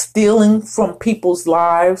stealing from people's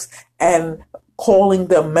lives and calling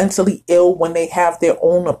them mentally ill when they have their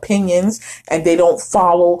own opinions and they don't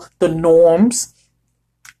follow the norms.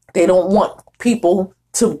 They don't want people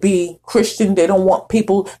to be Christian. They don't want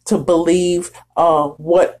people to believe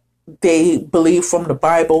what they believe from the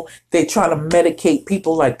Bible. They try to medicate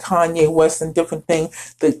people like Kanye West and different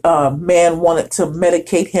things. The man wanted to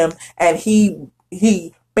medicate him, and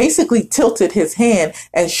he basically tilted his hand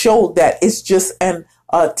and showed that it's just an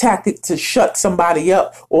tactic to shut somebody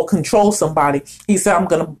up or control somebody. He said, I'm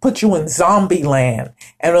going to put you in zombie land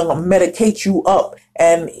and I'm going to medicate you up.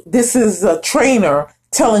 And this is a trainer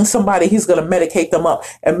telling somebody he's going to medicate them up.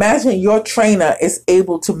 Imagine your trainer is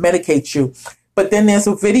able to medicate you. But then there's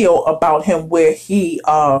a video about him where he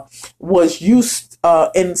was used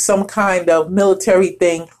in some kind of military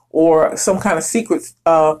thing or some kind of secret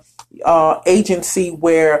agency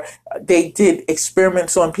where they did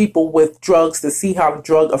experiments on people with drugs to see how the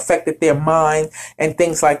drug affected their mind and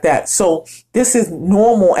things like that. So this is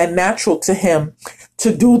normal and natural to him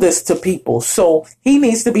to do this to people. So he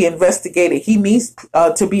needs to be investigated. He needs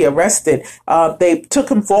to be arrested. They took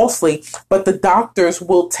him falsely, but the doctors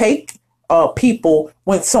will take people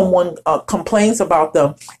when someone complains about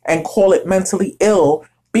them and call it mentally ill,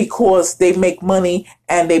 because they make money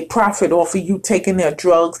and they profit off of you taking their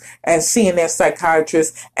drugs and seeing their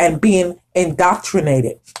psychiatrist and being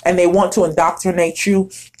indoctrinated. And they want to indoctrinate you.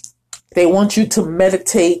 They want you to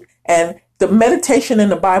meditate. And the meditation in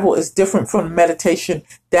the Bible is different from the meditation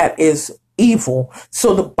that is evil.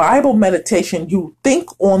 So the Bible meditation, you think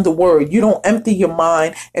on the word. You don't empty your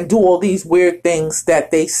mind and do all these weird things that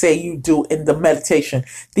they say you do in the meditation.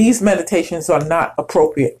 These meditations are not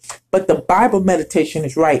appropriate, but the Bible meditation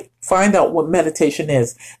is right. Find out what meditation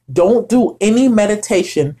is. Don't do any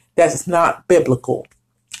meditation that's not biblical.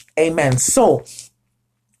 Amen. So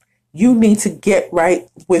you need to get right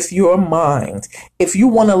with your mind. If you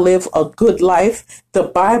want to live a good life, the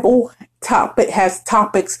Bible has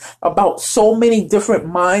topics about so many different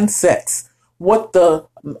mindsets. What the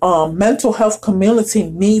mental health community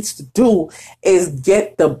needs to do is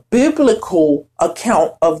get the biblical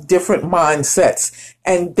account of different mindsets,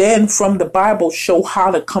 and then from the Bible show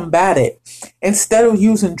how to combat it. Instead of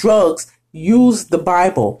using drugs, use the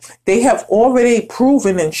Bible. They have already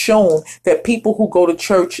proven and shown that people who go to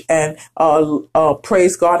church and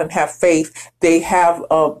praise God and have faith, they have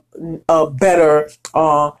a better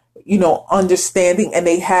understanding, and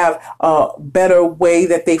they have a better way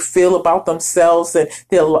that they feel about themselves, and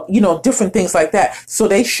they'll, different things like that. So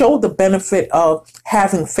they show the benefit of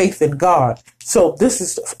having faith in God. So this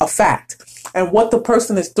is a fact. And what the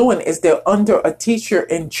person is doing is they're under a teacher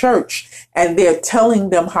in church, and they're telling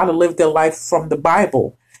them how to live their life from the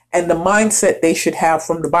Bible and the mindset they should have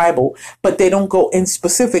from the Bible, but they don't go in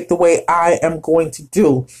specific the way I am going to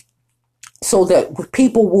do, so that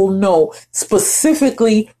people will know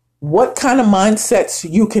specifically what kind of mindsets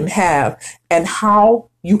you can have and how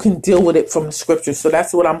you can deal with it from the scriptures. So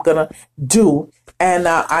that's what I'm going to do. And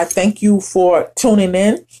I thank you for tuning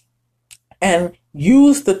in, and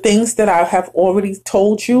use the things that I have already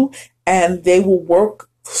told you, and they will work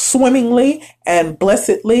swimmingly and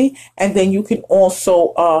blessedly. And then you can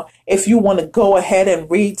also, if you want to go ahead and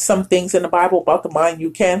read some things in the Bible about the mind,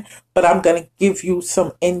 you can, but I'm going to give you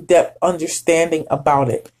some in-depth understanding about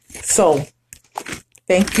it. So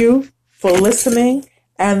thank you for listening,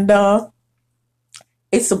 and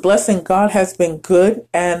it's a blessing. God has been good,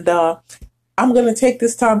 and I'm going to take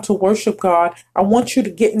this time to worship God. I want you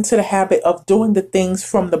to get into the habit of doing the things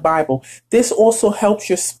from the Bible. This also helps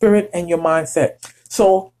your spirit and your mindset.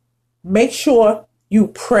 So make sure you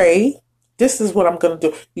pray. This is what I'm going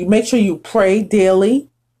to do. You make sure you pray daily.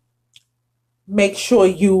 Make sure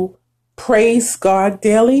you praise God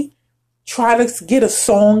daily. Try to get a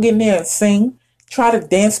song in there and sing. Try to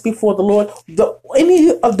dance before the Lord.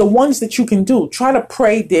 Any of the ones that you can do. Try to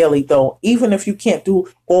pray daily, though. Even if you can't do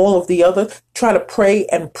all of the others, try to pray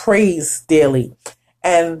and praise daily.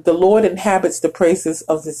 And the Lord inhabits the praises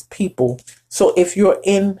of his people. So if you're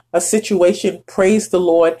in a situation, praise the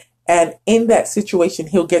Lord. And in that situation,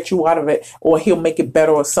 he'll get you out of it, or he'll make it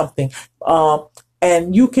better or something.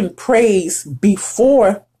 And you can praise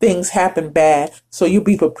before things happen bad, so you'll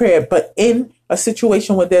be prepared. But in a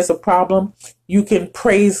situation where there's a problem, you can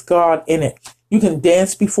praise God in it. You can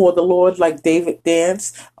dance before the Lord like David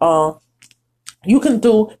danced. You can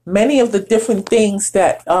do many of the different things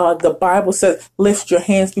that the Bible says. Lift your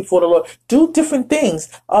hands before the Lord. Do different things.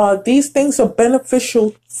 These things are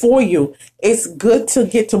beneficial for you. It's good to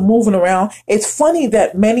get to moving around. It's funny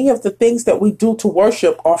that many of the things that we do to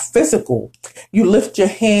worship are physical. You lift your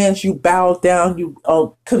hands, you bow down, you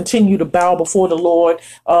continue to bow before the Lord.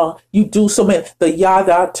 You do so many, the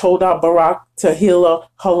Yada, Toda, Barak, Tehillah,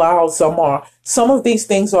 Halal, Zamar. Some of these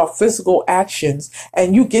things are physical actions,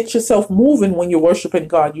 and you get yourself moving when you're worshiping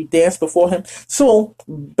God. You dance before him. So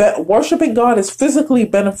worshiping God is physically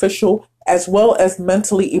beneficial as well as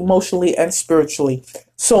mentally, emotionally, and spiritually.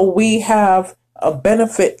 So we have a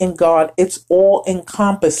benefit in God. It's all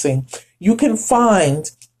encompassing. You can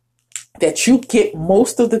find that you get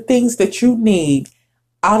most of the things that you need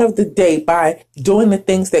out of the day by doing the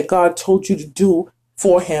things that God told you to do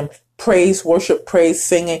for him. Praise, worship, praise,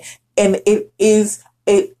 singing. And it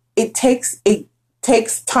takes a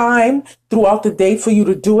takes time throughout the day for you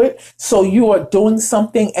to do it. So you are doing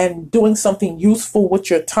something and doing something useful with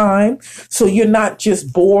your time. So you're not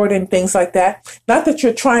just bored and things like that. Not that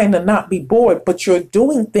you're trying to not be bored, but you're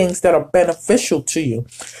doing things that are beneficial to you.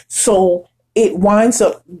 So it winds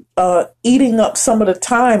up eating up some of the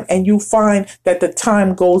time, and you find that the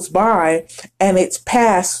time goes by and it's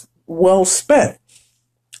past well spent.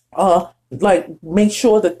 Like, make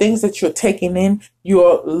sure the things that you're taking in,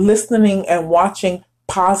 you're listening and watching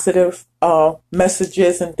positive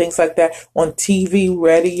messages and things like that on TV,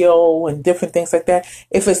 radio, and different things like that.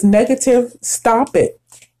 If it's negative, stop it.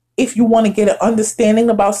 If you want to get an understanding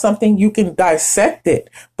about something, you can dissect it,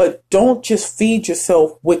 but don't just feed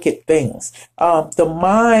yourself wicked things. The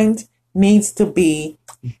mind needs to be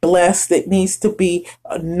blessed. It needs to be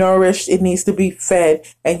nourished. It needs to be fed.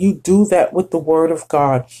 And you do that with the word of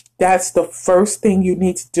God. That's the first thing you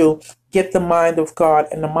need to do. Get the mind of God.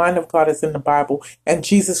 And the mind of God is in the Bible. And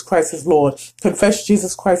Jesus Christ is Lord. Confess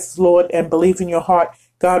Jesus Christ is Lord and believe in your heart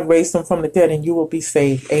God raised him from the dead, and you will be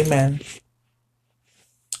saved. Amen.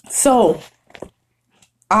 So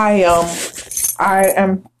I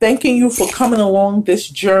am thanking you for coming along this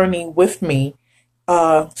journey with me,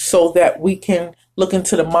 so that we can look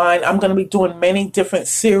into the mind. I'm going to be doing many different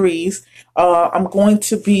series. I'm going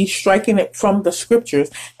to be striking it from the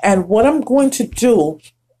scriptures. And what I'm going to do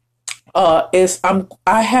is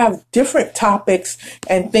I have different topics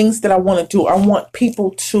and things that I want to do. I want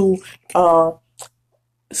people to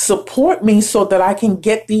support me so that I can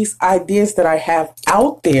get these ideas that I have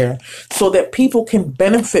out there so that people can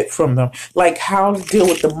benefit from them, like how to deal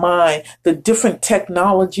with the mind, the different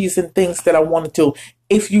technologies and things that I want to do.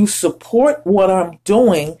 If you support what I'm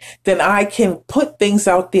doing, then I can put things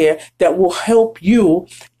out there that will help you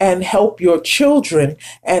and help your children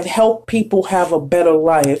and help people have a better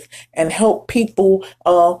life and help people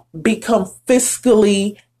become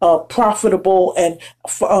fiscally profitable and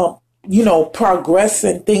progress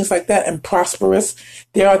and things like that and prosperous.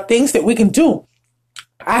 There are things that we can do.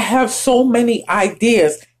 I have so many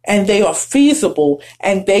ideas and they are feasible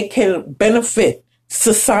and they can benefit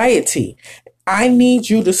society. I need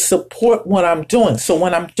you to support what I'm doing. So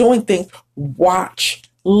when I'm doing things, watch,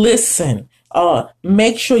 listen,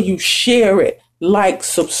 make sure you share it, like,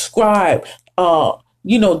 subscribe,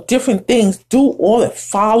 different things. Do all that.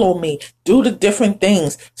 Follow me. Do the different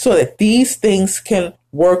things so that these things can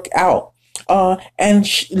work out. And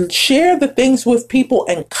share the things with people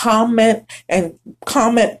and comment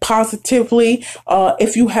positively.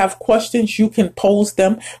 If you have questions, you can pose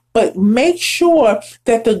them, but make sure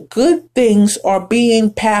that the good things are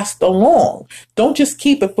being passed along. Don't just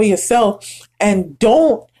keep it for yourself, and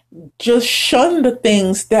don't just shun the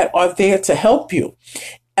things that are there to help you.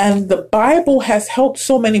 And the Bible has helped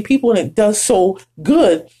so many people, and it does so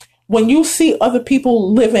good. When you see other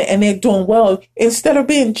people living and they're doing well, instead of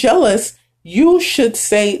being jealous, you should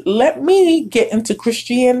say, let me get into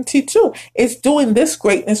Christianity too. It's doing this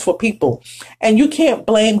greatness for people. And you can't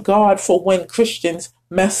blame God for when Christians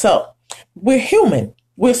mess up. We're human.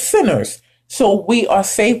 We're sinners. So we are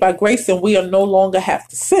saved by grace and we are no longer have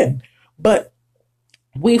to sin. But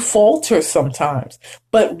we falter sometimes.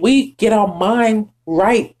 But we get our mind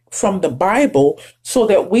right from the Bible so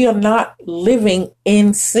that we are not living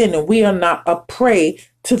in sin and we are not a prey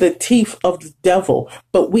to the teeth of the devil,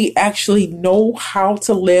 but we actually know how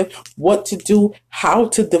to live, what to do, how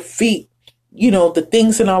to defeat, the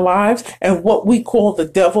things in our lives. And what we call the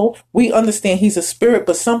devil, we understand he's a spirit,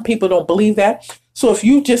 but some people don't believe that. So if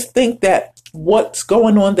you just think that what's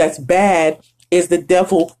going on that's bad is the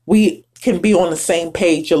devil, we can be on the same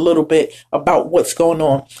page a little bit about what's going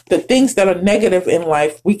on. The things that are negative in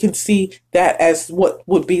life, we can see that as what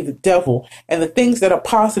would be the devil. And the things that are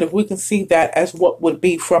positive, we can see that as what would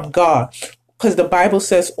be from God. Because the Bible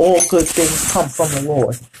says all good things come from the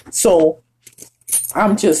Lord. So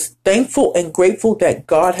I'm just thankful and grateful that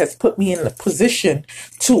God has put me in a position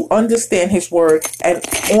to understand his word. And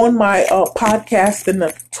on my podcast and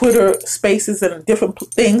the Twitter spaces and different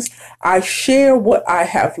things, I share what I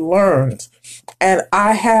have learned. And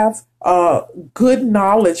I have good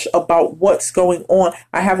knowledge about what's going on.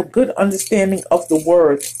 I have a good understanding of the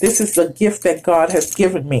word. This is a gift that God has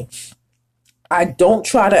given me. I don't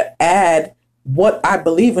try to add what I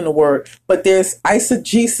believe in the word, but there's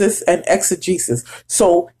eisegesis and exegesis.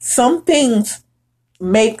 So some things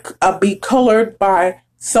be colored by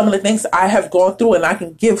some of the things I have gone through, and I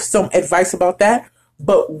can give some advice about that.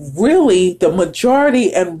 But really, the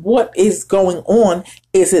majority and what is going on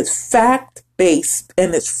is it's fact-based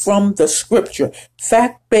and it's from the scripture.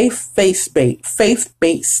 Fact-based,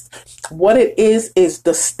 faith-based. What it is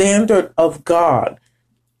the standard of God.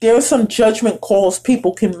 There are some judgment calls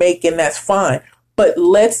people can make, and that's fine. But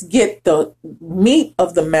let's get the meat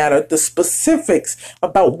of the matter, the specifics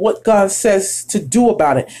about what God says to do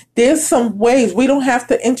about it. There's some ways we don't have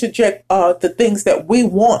to interject the things that we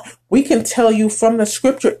want. We can tell you from the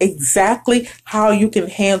scripture exactly how you can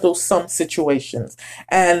handle some situations.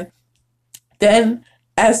 And then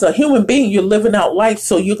as a human being, you're living out life.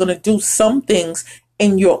 So you're going to do some things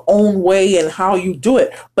in your own way and how you do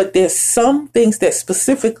it. But there's some things that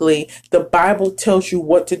specifically the Bible tells you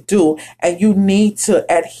what to do, and you need to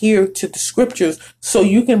adhere to the scriptures so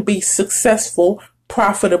you can be successful,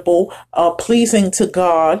 profitable, pleasing to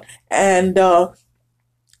God. And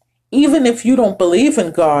even if you don't believe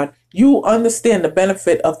in God, you understand the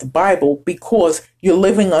benefit of the Bible because you're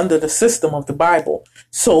living under the system of the Bible.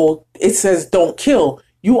 So it says don't kill.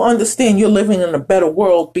 You understand you're living in a better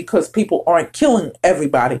world because people aren't killing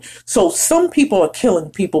everybody. So some people are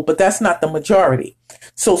killing people, but that's not the majority.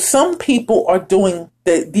 So some people are doing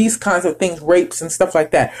these kinds of things, rapes and stuff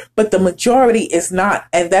like that, but the majority is not.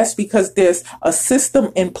 And that's because there's a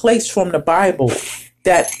system in place from the Bible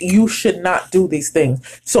that you should not do these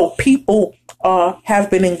things. So people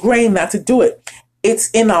have been ingrained not to do it.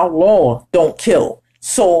 It's in our law, don't kill.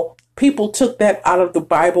 So people took that out of the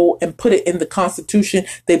Bible and put it in the Constitution.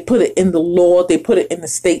 They put it in the law. They put it in the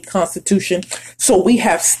state constitution. So we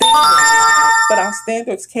have standards, but our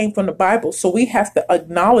standards came from the Bible. So we have to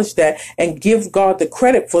acknowledge that and give God the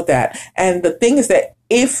credit for that. And the thing is that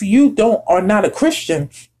if you are not a Christian,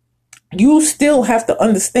 you still have to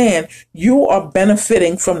understand you are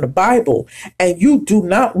benefiting from the Bible, and you do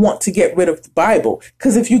not want to get rid of the Bible,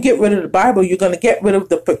 because if you get rid of the Bible, you're going to get rid of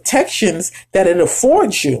the protections that it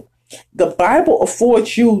affords you. The Bible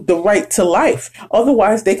affords you the right to life.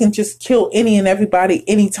 Otherwise, they can just kill any and everybody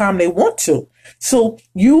anytime they want to. So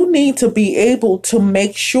you need to be able to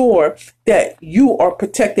make sure that you are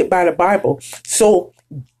protected by the Bible. So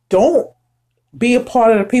don't be a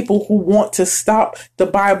part of the people who want to stop the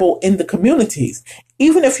Bible in the communities.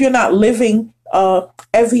 Even if you're not living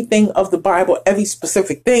everything of the Bible, every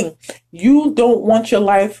specific thing, you don't want your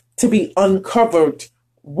life to be uncovered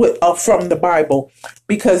from the Bible,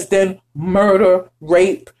 because then murder,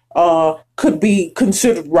 rape could be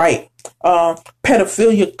considered right.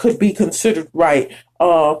 Pedophilia could be considered right.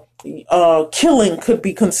 Killing could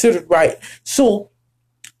be considered right. So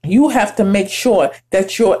you have to make sure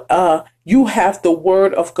that you have the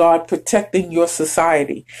word of God protecting your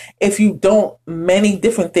society. If you don't, many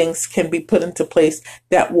different things can be put into place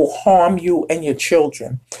that will harm you and your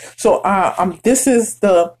children. So this is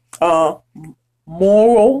the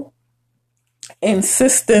moral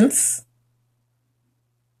insistence,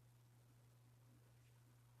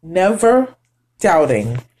 never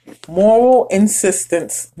doubting. Moral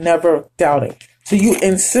insistence, never doubting. So you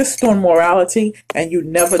insist on morality and you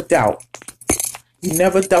never doubt. You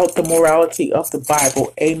never doubt the morality of the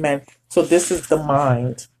Bible. Amen. So this is the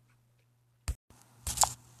mind.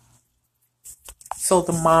 So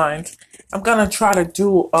the mind. I'm going to try to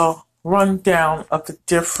do a rundown of the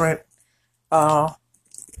different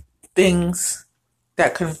things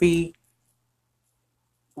that can be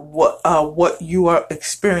what you are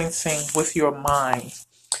experiencing with your mind.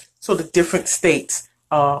 So the different states.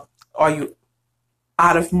 Are you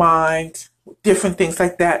out of mind? Different things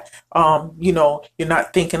like that. You're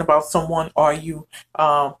not thinking about someone. Are you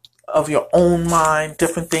of your own mind?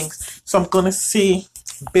 Different things. So I'm going to see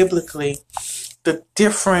biblically the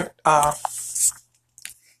different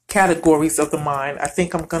categories of the mind. I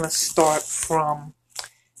think I'm going to start from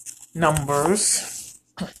Numbers.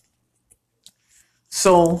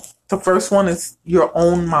 So the first one is your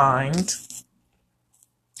own mind.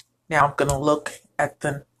 Now I'm going to look at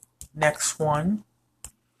the next one.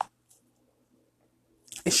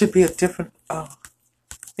 It should be a different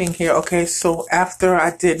thing here. Okay, so after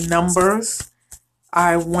I did Numbers,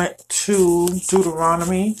 I went to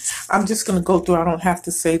Deuteronomy. I'm just going to go through. I don't have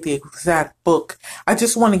to say the exact book. I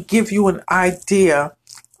just want to give you an idea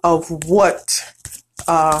of what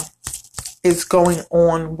is going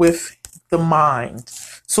on with the mind.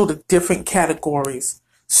 So the different categories.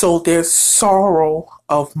 So there's sorrow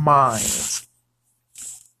of mind.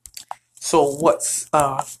 So what's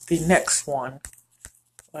the next one?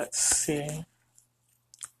 Let's see.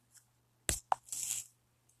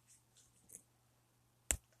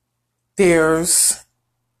 There's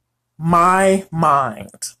my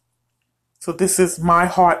mind. So this is my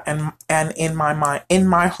heart and in my mind. In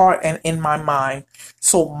my heart and in my mind.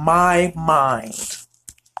 So my mind.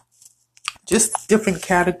 Just different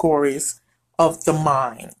categories of the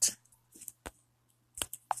mind.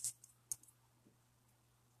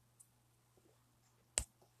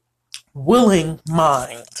 willing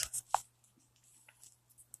mind.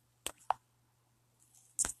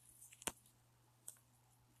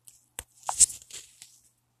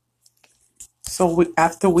 So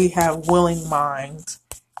after we have willing mind,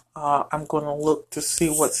 I'm going to look to see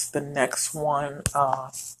what's the next one.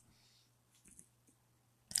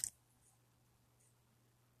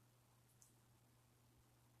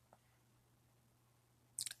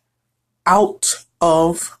 Out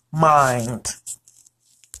of mind.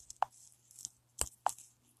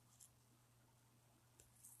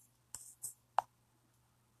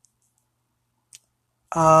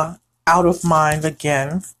 Out of mind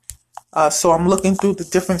again. So I'm looking through the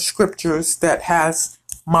different scriptures that has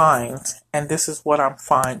mind, and this is what I'm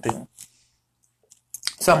finding.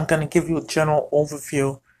 So I'm going to give you a general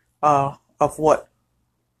overview of what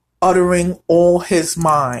uttering all his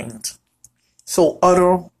mind. So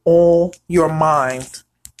utter all your mind.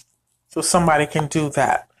 So somebody can do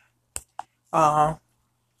that.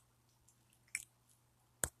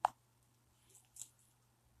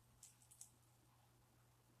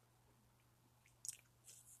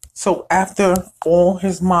 So after all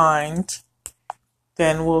his mind,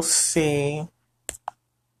 then we'll see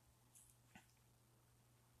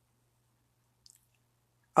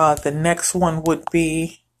the next one would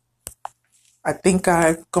be, I think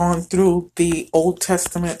I've gone through the Old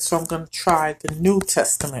Testament, so I'm going to try the New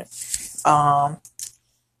Testament. So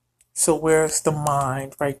where's the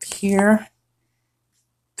mind? Right here.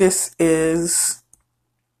 This is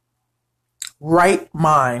right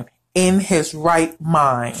mind, in his right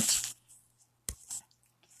mind.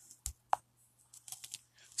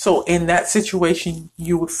 So in that situation,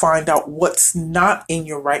 you would find out what's not in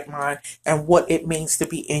your right mind and what it means to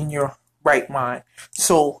be in your right mind.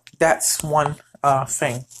 So that's one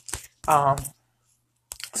thing.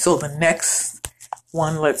 So the next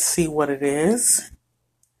one, let's see what it is.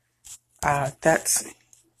 I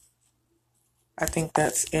think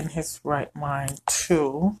that's in his right mind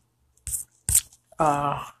too.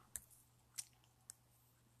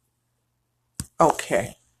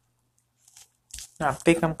 Okay. Now I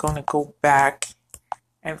think I'm going to go back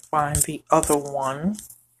and find the other one.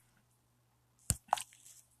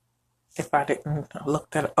 If I didn't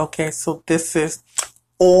look at it. Okay, so this is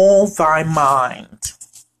all thy mind.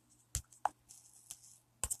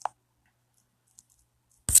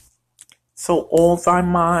 So all thy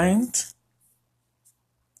mind.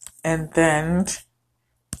 And then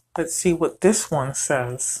let's see what this one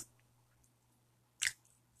says.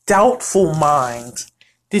 Doubtful mind.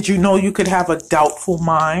 Did you know you could have a doubtful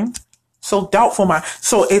mind? So doubtful mind.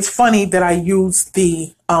 So it's funny that I use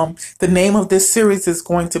the name of this series is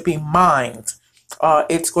going to be Mind.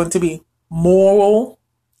 It's going to be Moral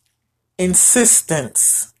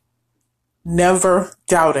Insistence, Never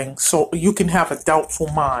Doubting. So you can have a doubtful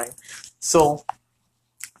mind. So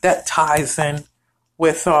that ties in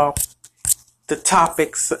with the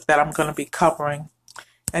topics that I'm going to be covering.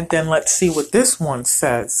 And then let's see what this one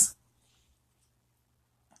says.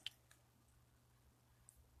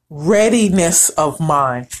 Readiness of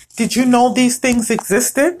mind. Did you know these things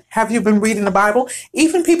existed? Have you been reading the Bible?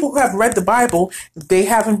 Even people who have read the Bible, they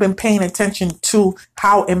haven't been paying attention to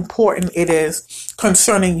how important it is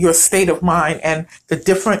concerning your state of mind and the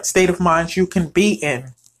different state of minds you can be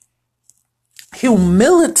in.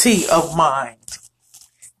 Humility of mind.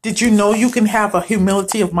 Did you know you can have a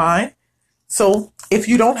humility of mind? So if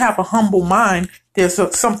you don't have a humble mind, there's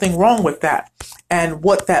something wrong with that. And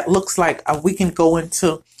what that looks like, we can go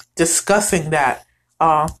into discussing that.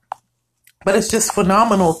 But it's just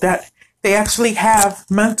phenomenal that they actually have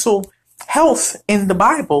mental health in the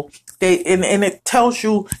Bible. And it tells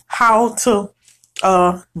you how to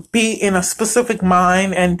be in a specific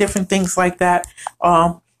mind and different things like that.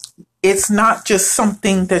 It's not just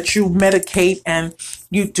something that you medicate and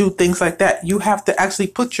you do things like that. You have to actually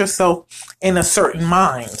put yourself in a certain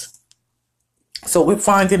mind. So we're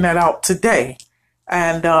finding that out today.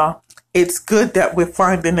 And it's good that we're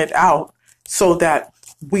finding it out so that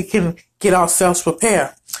we can get ourselves prepared.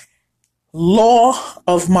 Law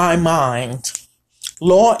of my mind.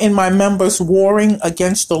 Law in my members warring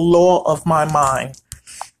against the law of my mind.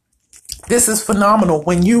 This is phenomenal.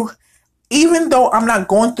 Even though I'm not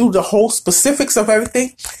going through the whole specifics of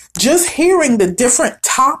everything, just hearing the different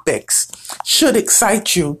topics should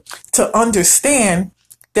excite you to understand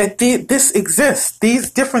that this exists.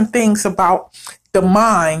 These different things about the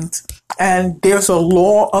mind, and there's a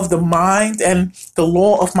law of the mind and the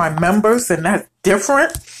law of my members, and that's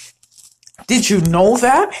different. Did you know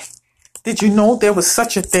that? Did you know there was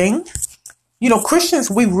such a thing? You know, Christians,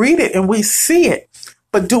 we read it and we see it.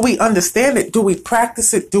 But do we understand it? Do we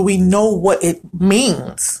practice it? Do we know what it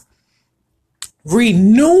means?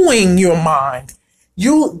 Renewing your mind.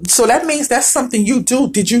 So that means that's something you do.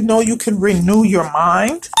 Did you know you can renew your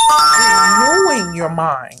mind? Renewing your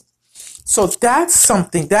mind. So that's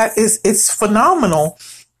something it's phenomenal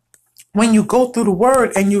when you go through the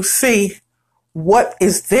word and you see what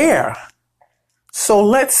is there. So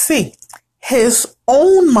let's see. His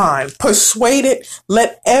own mind persuaded.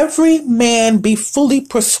 Let every man be fully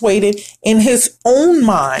persuaded in his own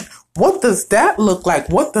mind. What does that look like?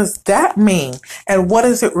 What does that mean? And what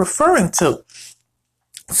is it referring to?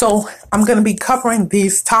 So I'm going to be covering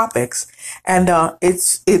these topics, and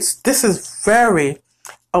this is very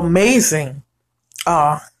amazing.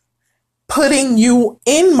 Putting you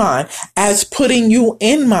in mind. As putting you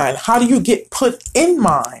in mind. How do you get put in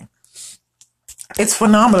mind? It's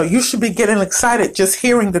phenomenal. You should be getting excited just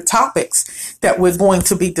hearing the topics that we're going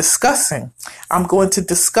to be discussing. I'm going to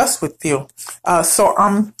discuss with you. So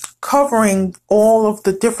I'm covering all of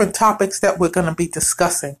the different topics that we're going to be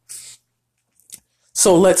discussing.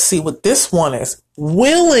 So let's see what this one is.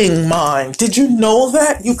 Willing mind. Did you know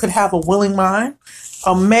that you could have a willing mind?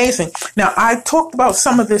 Amazing. Now, I talked about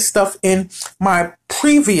some of this stuff in my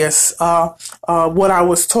previous, what I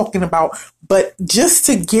was talking about, but just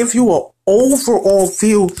to give you an overall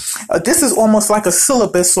view, this is almost like a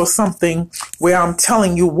syllabus or something where I'm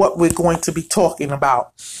telling you what we're going to be talking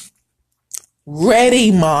about.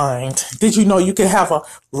 Ready mind. Did you know you could have a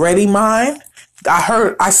ready mind?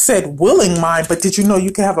 I said willing mind, but did you know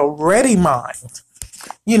you can have a ready mind?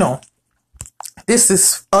 You know, this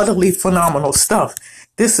is utterly phenomenal stuff.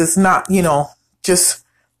 This is not, just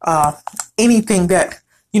anything that,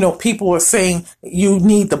 people are saying you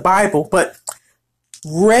need the Bible, but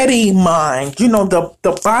ready mind.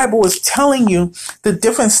 The Bible is telling you the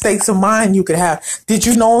different states of mind you could have. Did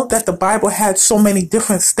you know that the Bible had so many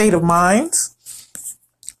different state of minds?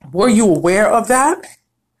 Were you aware of that?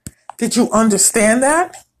 Did you understand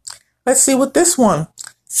that? Let's see what this one.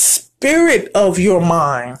 Spirit of your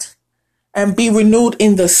mind. And be renewed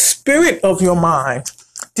in the spirit of your mind.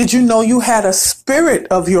 Did you know you had a spirit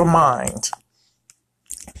of your mind?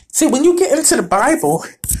 See, when you get into the Bible,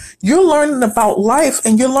 you're learning about life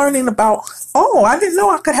and you're learning about, I didn't know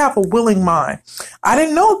I could have a willing mind. I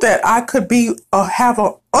didn't know that I could have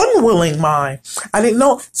an unwilling mind. I didn't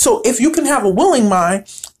know. So if you can have a willing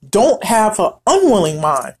mind, don't have an unwilling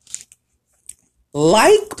mind.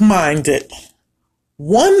 Like-minded,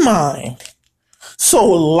 one mind. So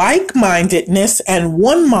like-mindedness and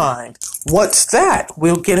one mind. What's that?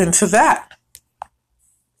 We'll get into that.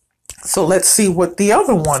 So let's see what the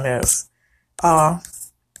other one is.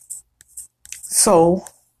 So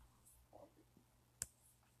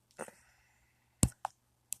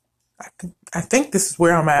I think this is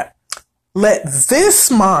where I'm at. Let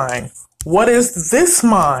this mind. What is this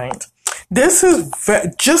mind? This is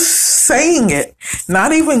just saying it,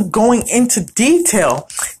 not even going into detail.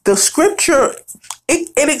 The scripture,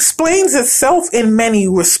 it explains itself in many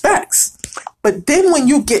respects. But then when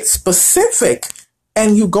you get specific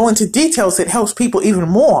and you go into details, it helps people even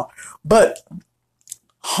more. But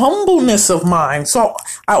humbleness of mind. So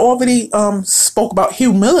I already spoke about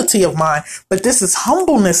humility of mind, but this is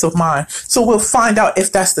humbleness of mind. So we'll find out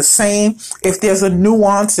if that's the same, if there's a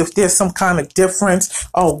nuance, if there's some kind of difference.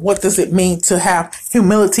 What does it mean to have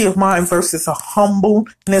humility of mind versus a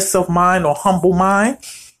humbleness of mind or humble mind?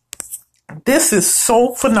 This is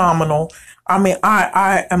so phenomenal. I mean,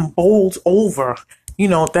 I am bowled over,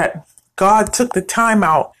 that God took the time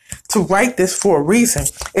out to write this for a reason.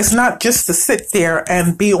 It's not just to sit there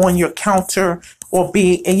and be on your counter or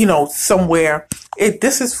be, somewhere.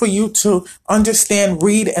 This is for you to understand,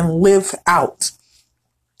 read, and live out.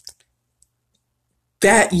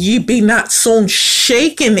 That ye be not so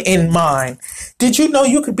shaken in mind. Did you know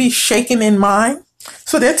you could be shaken in mind?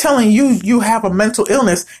 So they're telling you you have a mental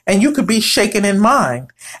illness and you could be shaken in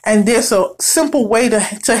mind. And there's a simple way to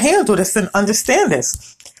handle this and understand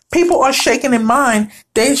this. People are shaken in mind.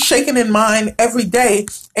 They're shaken in mind every day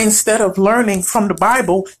instead of learning from the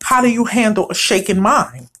Bible. How do you handle a shaken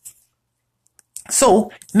mind?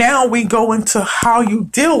 So now we go into how you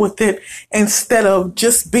deal with it instead of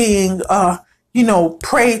just being,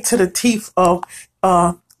 prey to the teeth of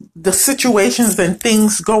the situations and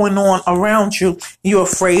things going on around you. You're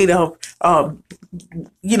afraid of,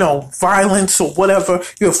 violence or whatever.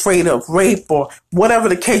 You're afraid of rape or whatever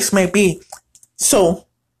the case may be. So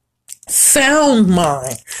sound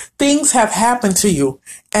mind. Things have happened to you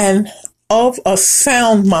and of a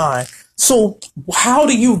sound mind. So how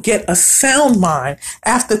do you get a sound mind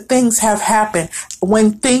after things have happened,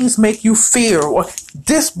 when things make you fear? Or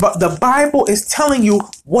the Bible is telling you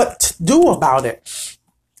what to do about it.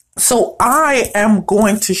 So I am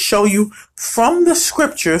going to show you from the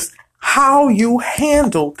scriptures how you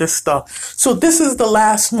handle this stuff. So this is the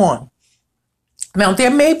last one. Now,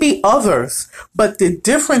 there may be others, but the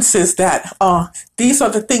difference is that these are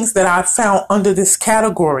the things that I found under this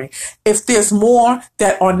category. If there's more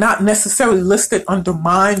that are not necessarily listed under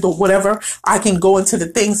mind or whatever, I can go into the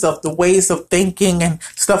things of the ways of thinking and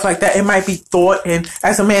stuff like that. It might be thought, and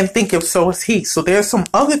as a man thinketh, so is he. So there's some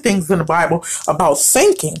other things in the Bible about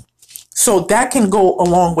thinking. So that can go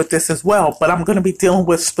along with this as well, but I'm going to be dealing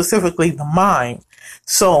with specifically the mind.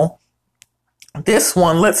 So this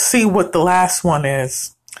one, let's see what the last one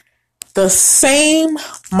is. The same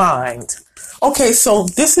mind. Okay, so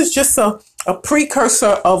this is just a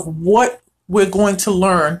precursor of what we're going to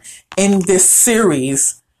learn in this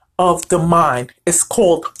series of the mind. It's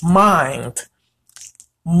called Mind.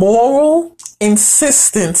 Moral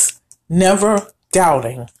insistence, never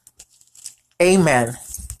doubting. Amen.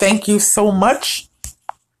 Thank you so much,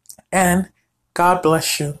 and God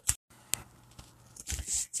bless you.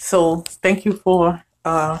 So thank you for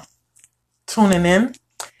tuning in.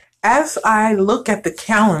 As I look at the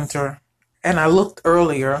calendar, and I looked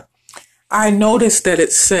earlier, I noticed that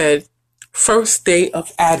it said first day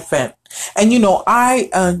of Advent. And you know, I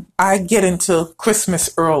get into Christmas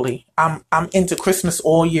early. I'm into Christmas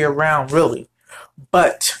all year round, really.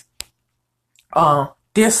 But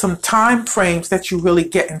there's some time frames that you really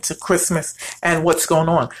get into Christmas and what's going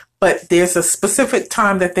on. But there's a specific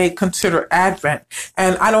time that they consider Advent.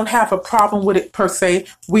 And I don't have a problem with it per se.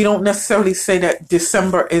 We don't necessarily say that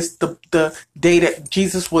December is the day that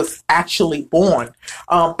Jesus was actually born.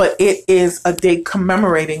 But it is a day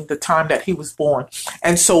commemorating the time that he was born.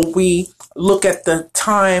 And so we look at the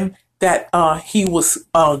time that he was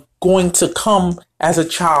going to come as a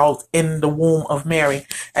child in the womb of Mary.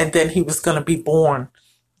 And then he was going to be born.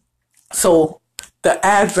 So the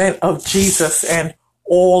advent of Jesus and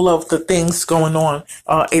all of the things going on,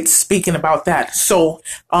 it's speaking about that. So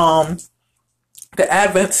the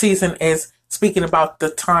Advent season is speaking about the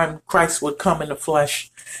time Christ would come in the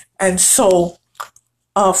flesh. And so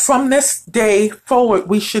from this day forward,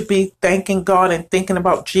 we should be thanking God and thinking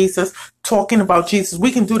about Jesus, talking about Jesus.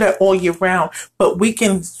 We can do that all year round, but we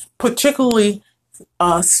can particularly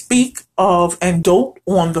speak of and dote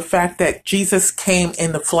on the fact that Jesus came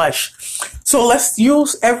in the flesh. So let's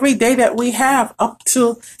use every day that we have up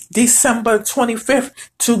to December 25th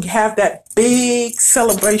to have that big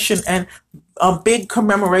celebration and a big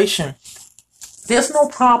commemoration. There's no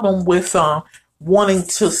problem with wanting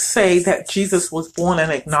to say that Jesus was born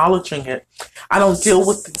and acknowledging it. I don't deal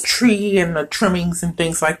with the tree and the trimmings and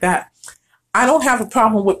things like that. I don't have a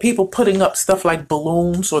problem with people putting up stuff like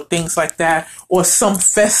balloons or things like that, or some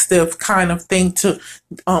festive kind of thing to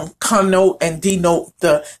connote and denote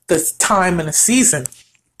the time and the season.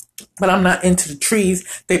 But I'm not into the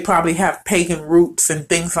trees. They probably have pagan roots and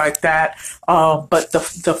things like that. But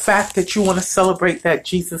the fact that you want to celebrate that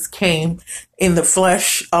Jesus came in the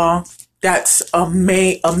flesh, that's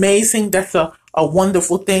amazing. That's a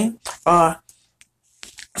wonderful thing.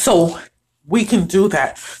 So we can do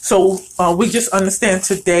that. So we just understand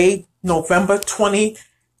today, November 27th,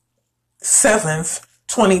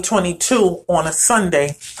 2022, on a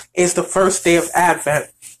Sunday, is the first day of Advent.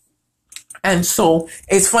 And so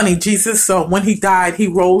it's funny, Jesus, when he died, he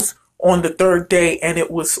rose on the third day, and it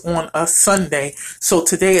was on a Sunday. So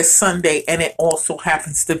today is Sunday, and it also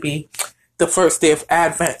happens to be the first day of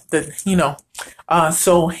Advent.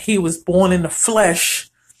 So he was born in the flesh,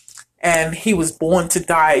 and he was born to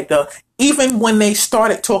die. Even when they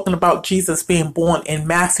started talking about Jesus being born in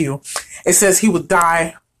Matthew, it says he would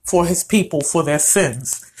die for his people, for their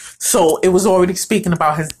sins. So it was already speaking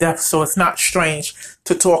about his death. So it's not strange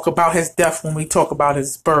to talk about his death when we talk about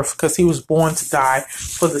his birth, because he was born to die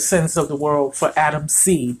for the sins of the world, for Adam's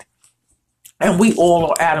seed. And we all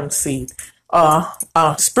are Adam's seed.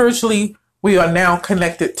 Spiritually, we are now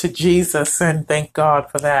connected to Jesus, and thank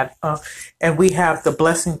God for that. And we have the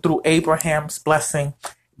blessing through Abraham's blessing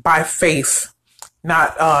by faith.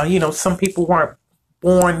 Not, some people weren't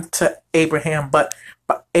born to Abraham, but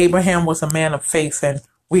Abraham was a man of faith, and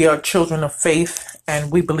we are children of faith,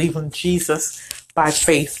 and we believe in Jesus by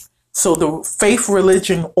faith. So the faith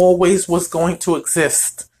religion always was going to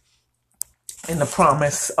exist in the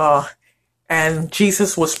promise. And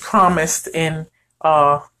Jesus was promised in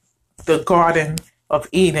the Garden of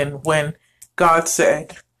Eden when God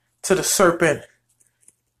said to the serpent,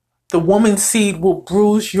 the woman's seed will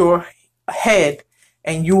bruise your head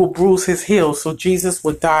and you will bruise his heel. So Jesus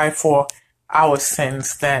would die for our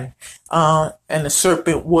sins then. And the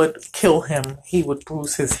serpent would kill him. He would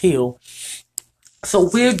bruise his heel. So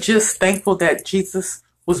we're just thankful that Jesus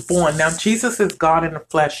was born. Now, Jesus is God in the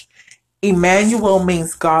flesh. Emmanuel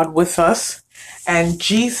means God with us. And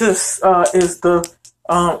Jesus is the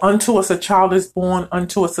unto us a child is born,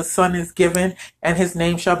 unto us a son is given, and his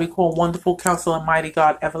name shall be called Wonderful Counselor, Mighty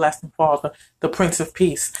God, Everlasting Father, the Prince of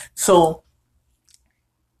Peace. So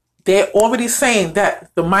they're already saying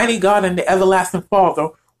that the mighty God and the everlasting Father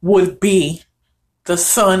would be the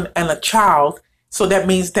son and a child. So that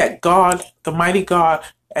means that God, the mighty God,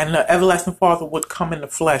 and the everlasting Father would come in the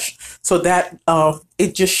flesh. So that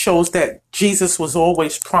it just shows that Jesus was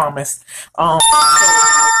always promised.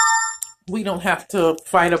 We don't have to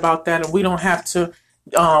fight about that, and we don't have to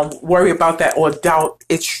worry about that or doubt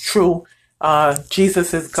it's true.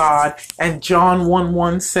 Jesus is God, and John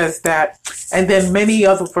 1:1 says that, and then many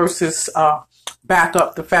other verses back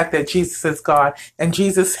up the fact that Jesus is God, and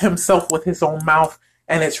Jesus himself with his own mouth,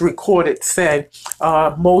 and it's recorded, said,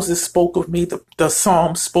 Moses spoke of me, the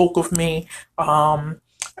Psalms spoke of me,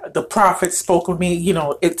 the prophets spoke of me,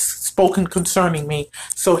 it's spoken concerning me.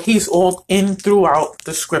 So he's all in throughout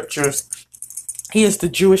the scriptures. He is the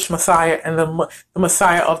Jewish Messiah and the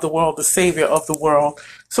Messiah of the world, the Savior of the world.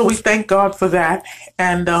 So we thank God for that.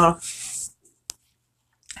 And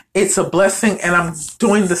it's a blessing. And I'm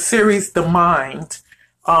doing the series, The Mind.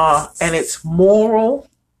 And it's moral.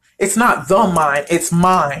 It's not the mind, it's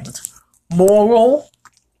mind. Moral.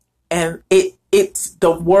 And it's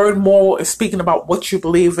the word moral is speaking about what you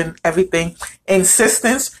believe in everything.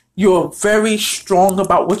 Insistence. You're very strong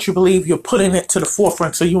about what you believe. You're putting it to the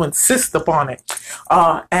forefront, so you insist upon it.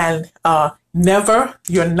 And never,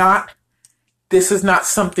 you're not, this is not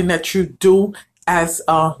something that you do as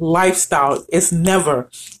a lifestyle. It's never.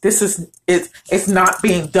 It's not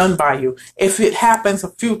being done by you. If it happens a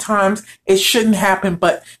few times, it shouldn't happen,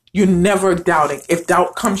 but you're never doubting. If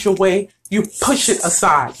doubt comes your way, you push it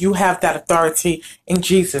aside. You have that authority in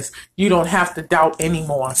Jesus. You don't have to doubt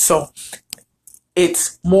anymore. So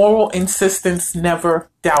it's moral insistence, never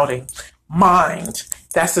doubting. Mind.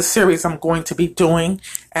 That's the series I'm going to be doing,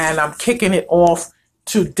 and I'm kicking it off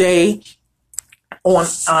today on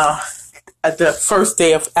the first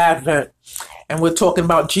day of Advent. And we're talking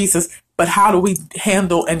about Jesus, but how do we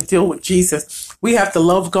handle and deal with Jesus? We have to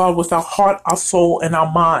love God with our heart, our soul, and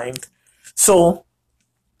our mind. So,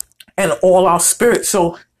 and all our spirit.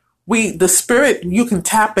 So the spirit, you can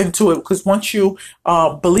tap into it, because once you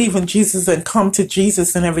believe in Jesus and come to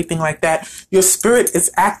Jesus and everything like that, your spirit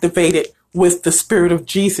is activated with the spirit of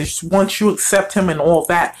Jesus. Once you accept him and all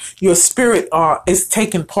that, your spirit is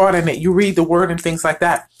taking part in it. You read the word and things like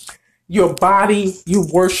that. Your body, you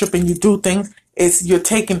worship and you do things, you're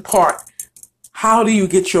taking part. How do you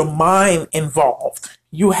get your mind involved?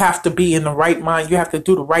 You have to be in the right mind. You have to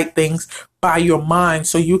do the right things by your mind,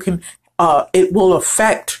 so you can, it will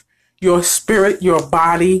affect your spirit, your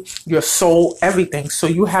body, your soul, everything. So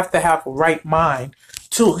you have to have a right mind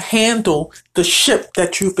to handle the ship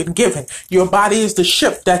that you've been given. Your body is the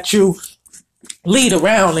ship that you lead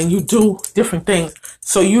around and you do different things.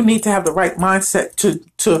 So you need to have the right mindset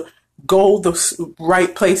to go the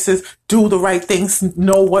right places, do the right things,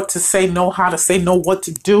 know what to say, know how to say, know what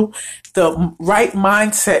to do. The right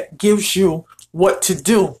mindset gives you what to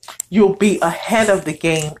do. You'll be ahead of the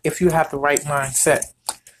game if you have the right mindset.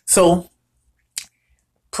 So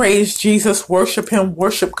praise Jesus, worship him,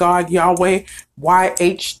 worship God, Yahweh,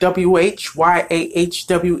 YHWH,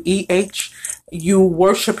 YAHWEH. You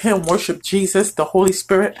worship him, worship Jesus, the Holy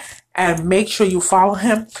Spirit, and make sure you follow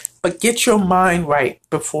him, but get your mind right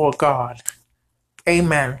before God.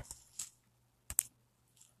 Amen.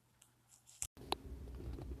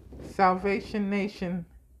 Salvation Nation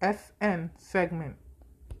SN segment.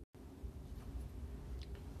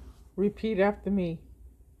 Repeat after me.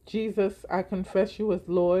 Jesus, I confess you as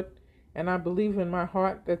Lord, and I believe in my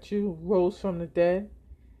heart that you rose from the dead.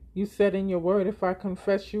 You said in your word, if I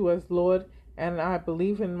confess you as Lord, and I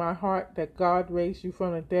believe in my heart that God raised you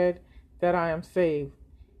from the dead, that I am saved.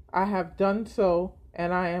 I have done so,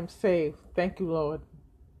 and I am saved. Thank you, Lord.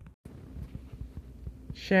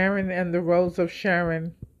 Sharon and the Rose of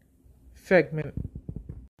Sharon segment.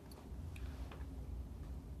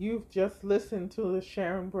 You've just listened to the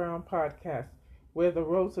Sharon Brown podcast, where the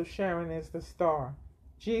Rose of Sharon is the star.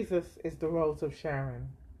 Jesus is the Rose of Sharon.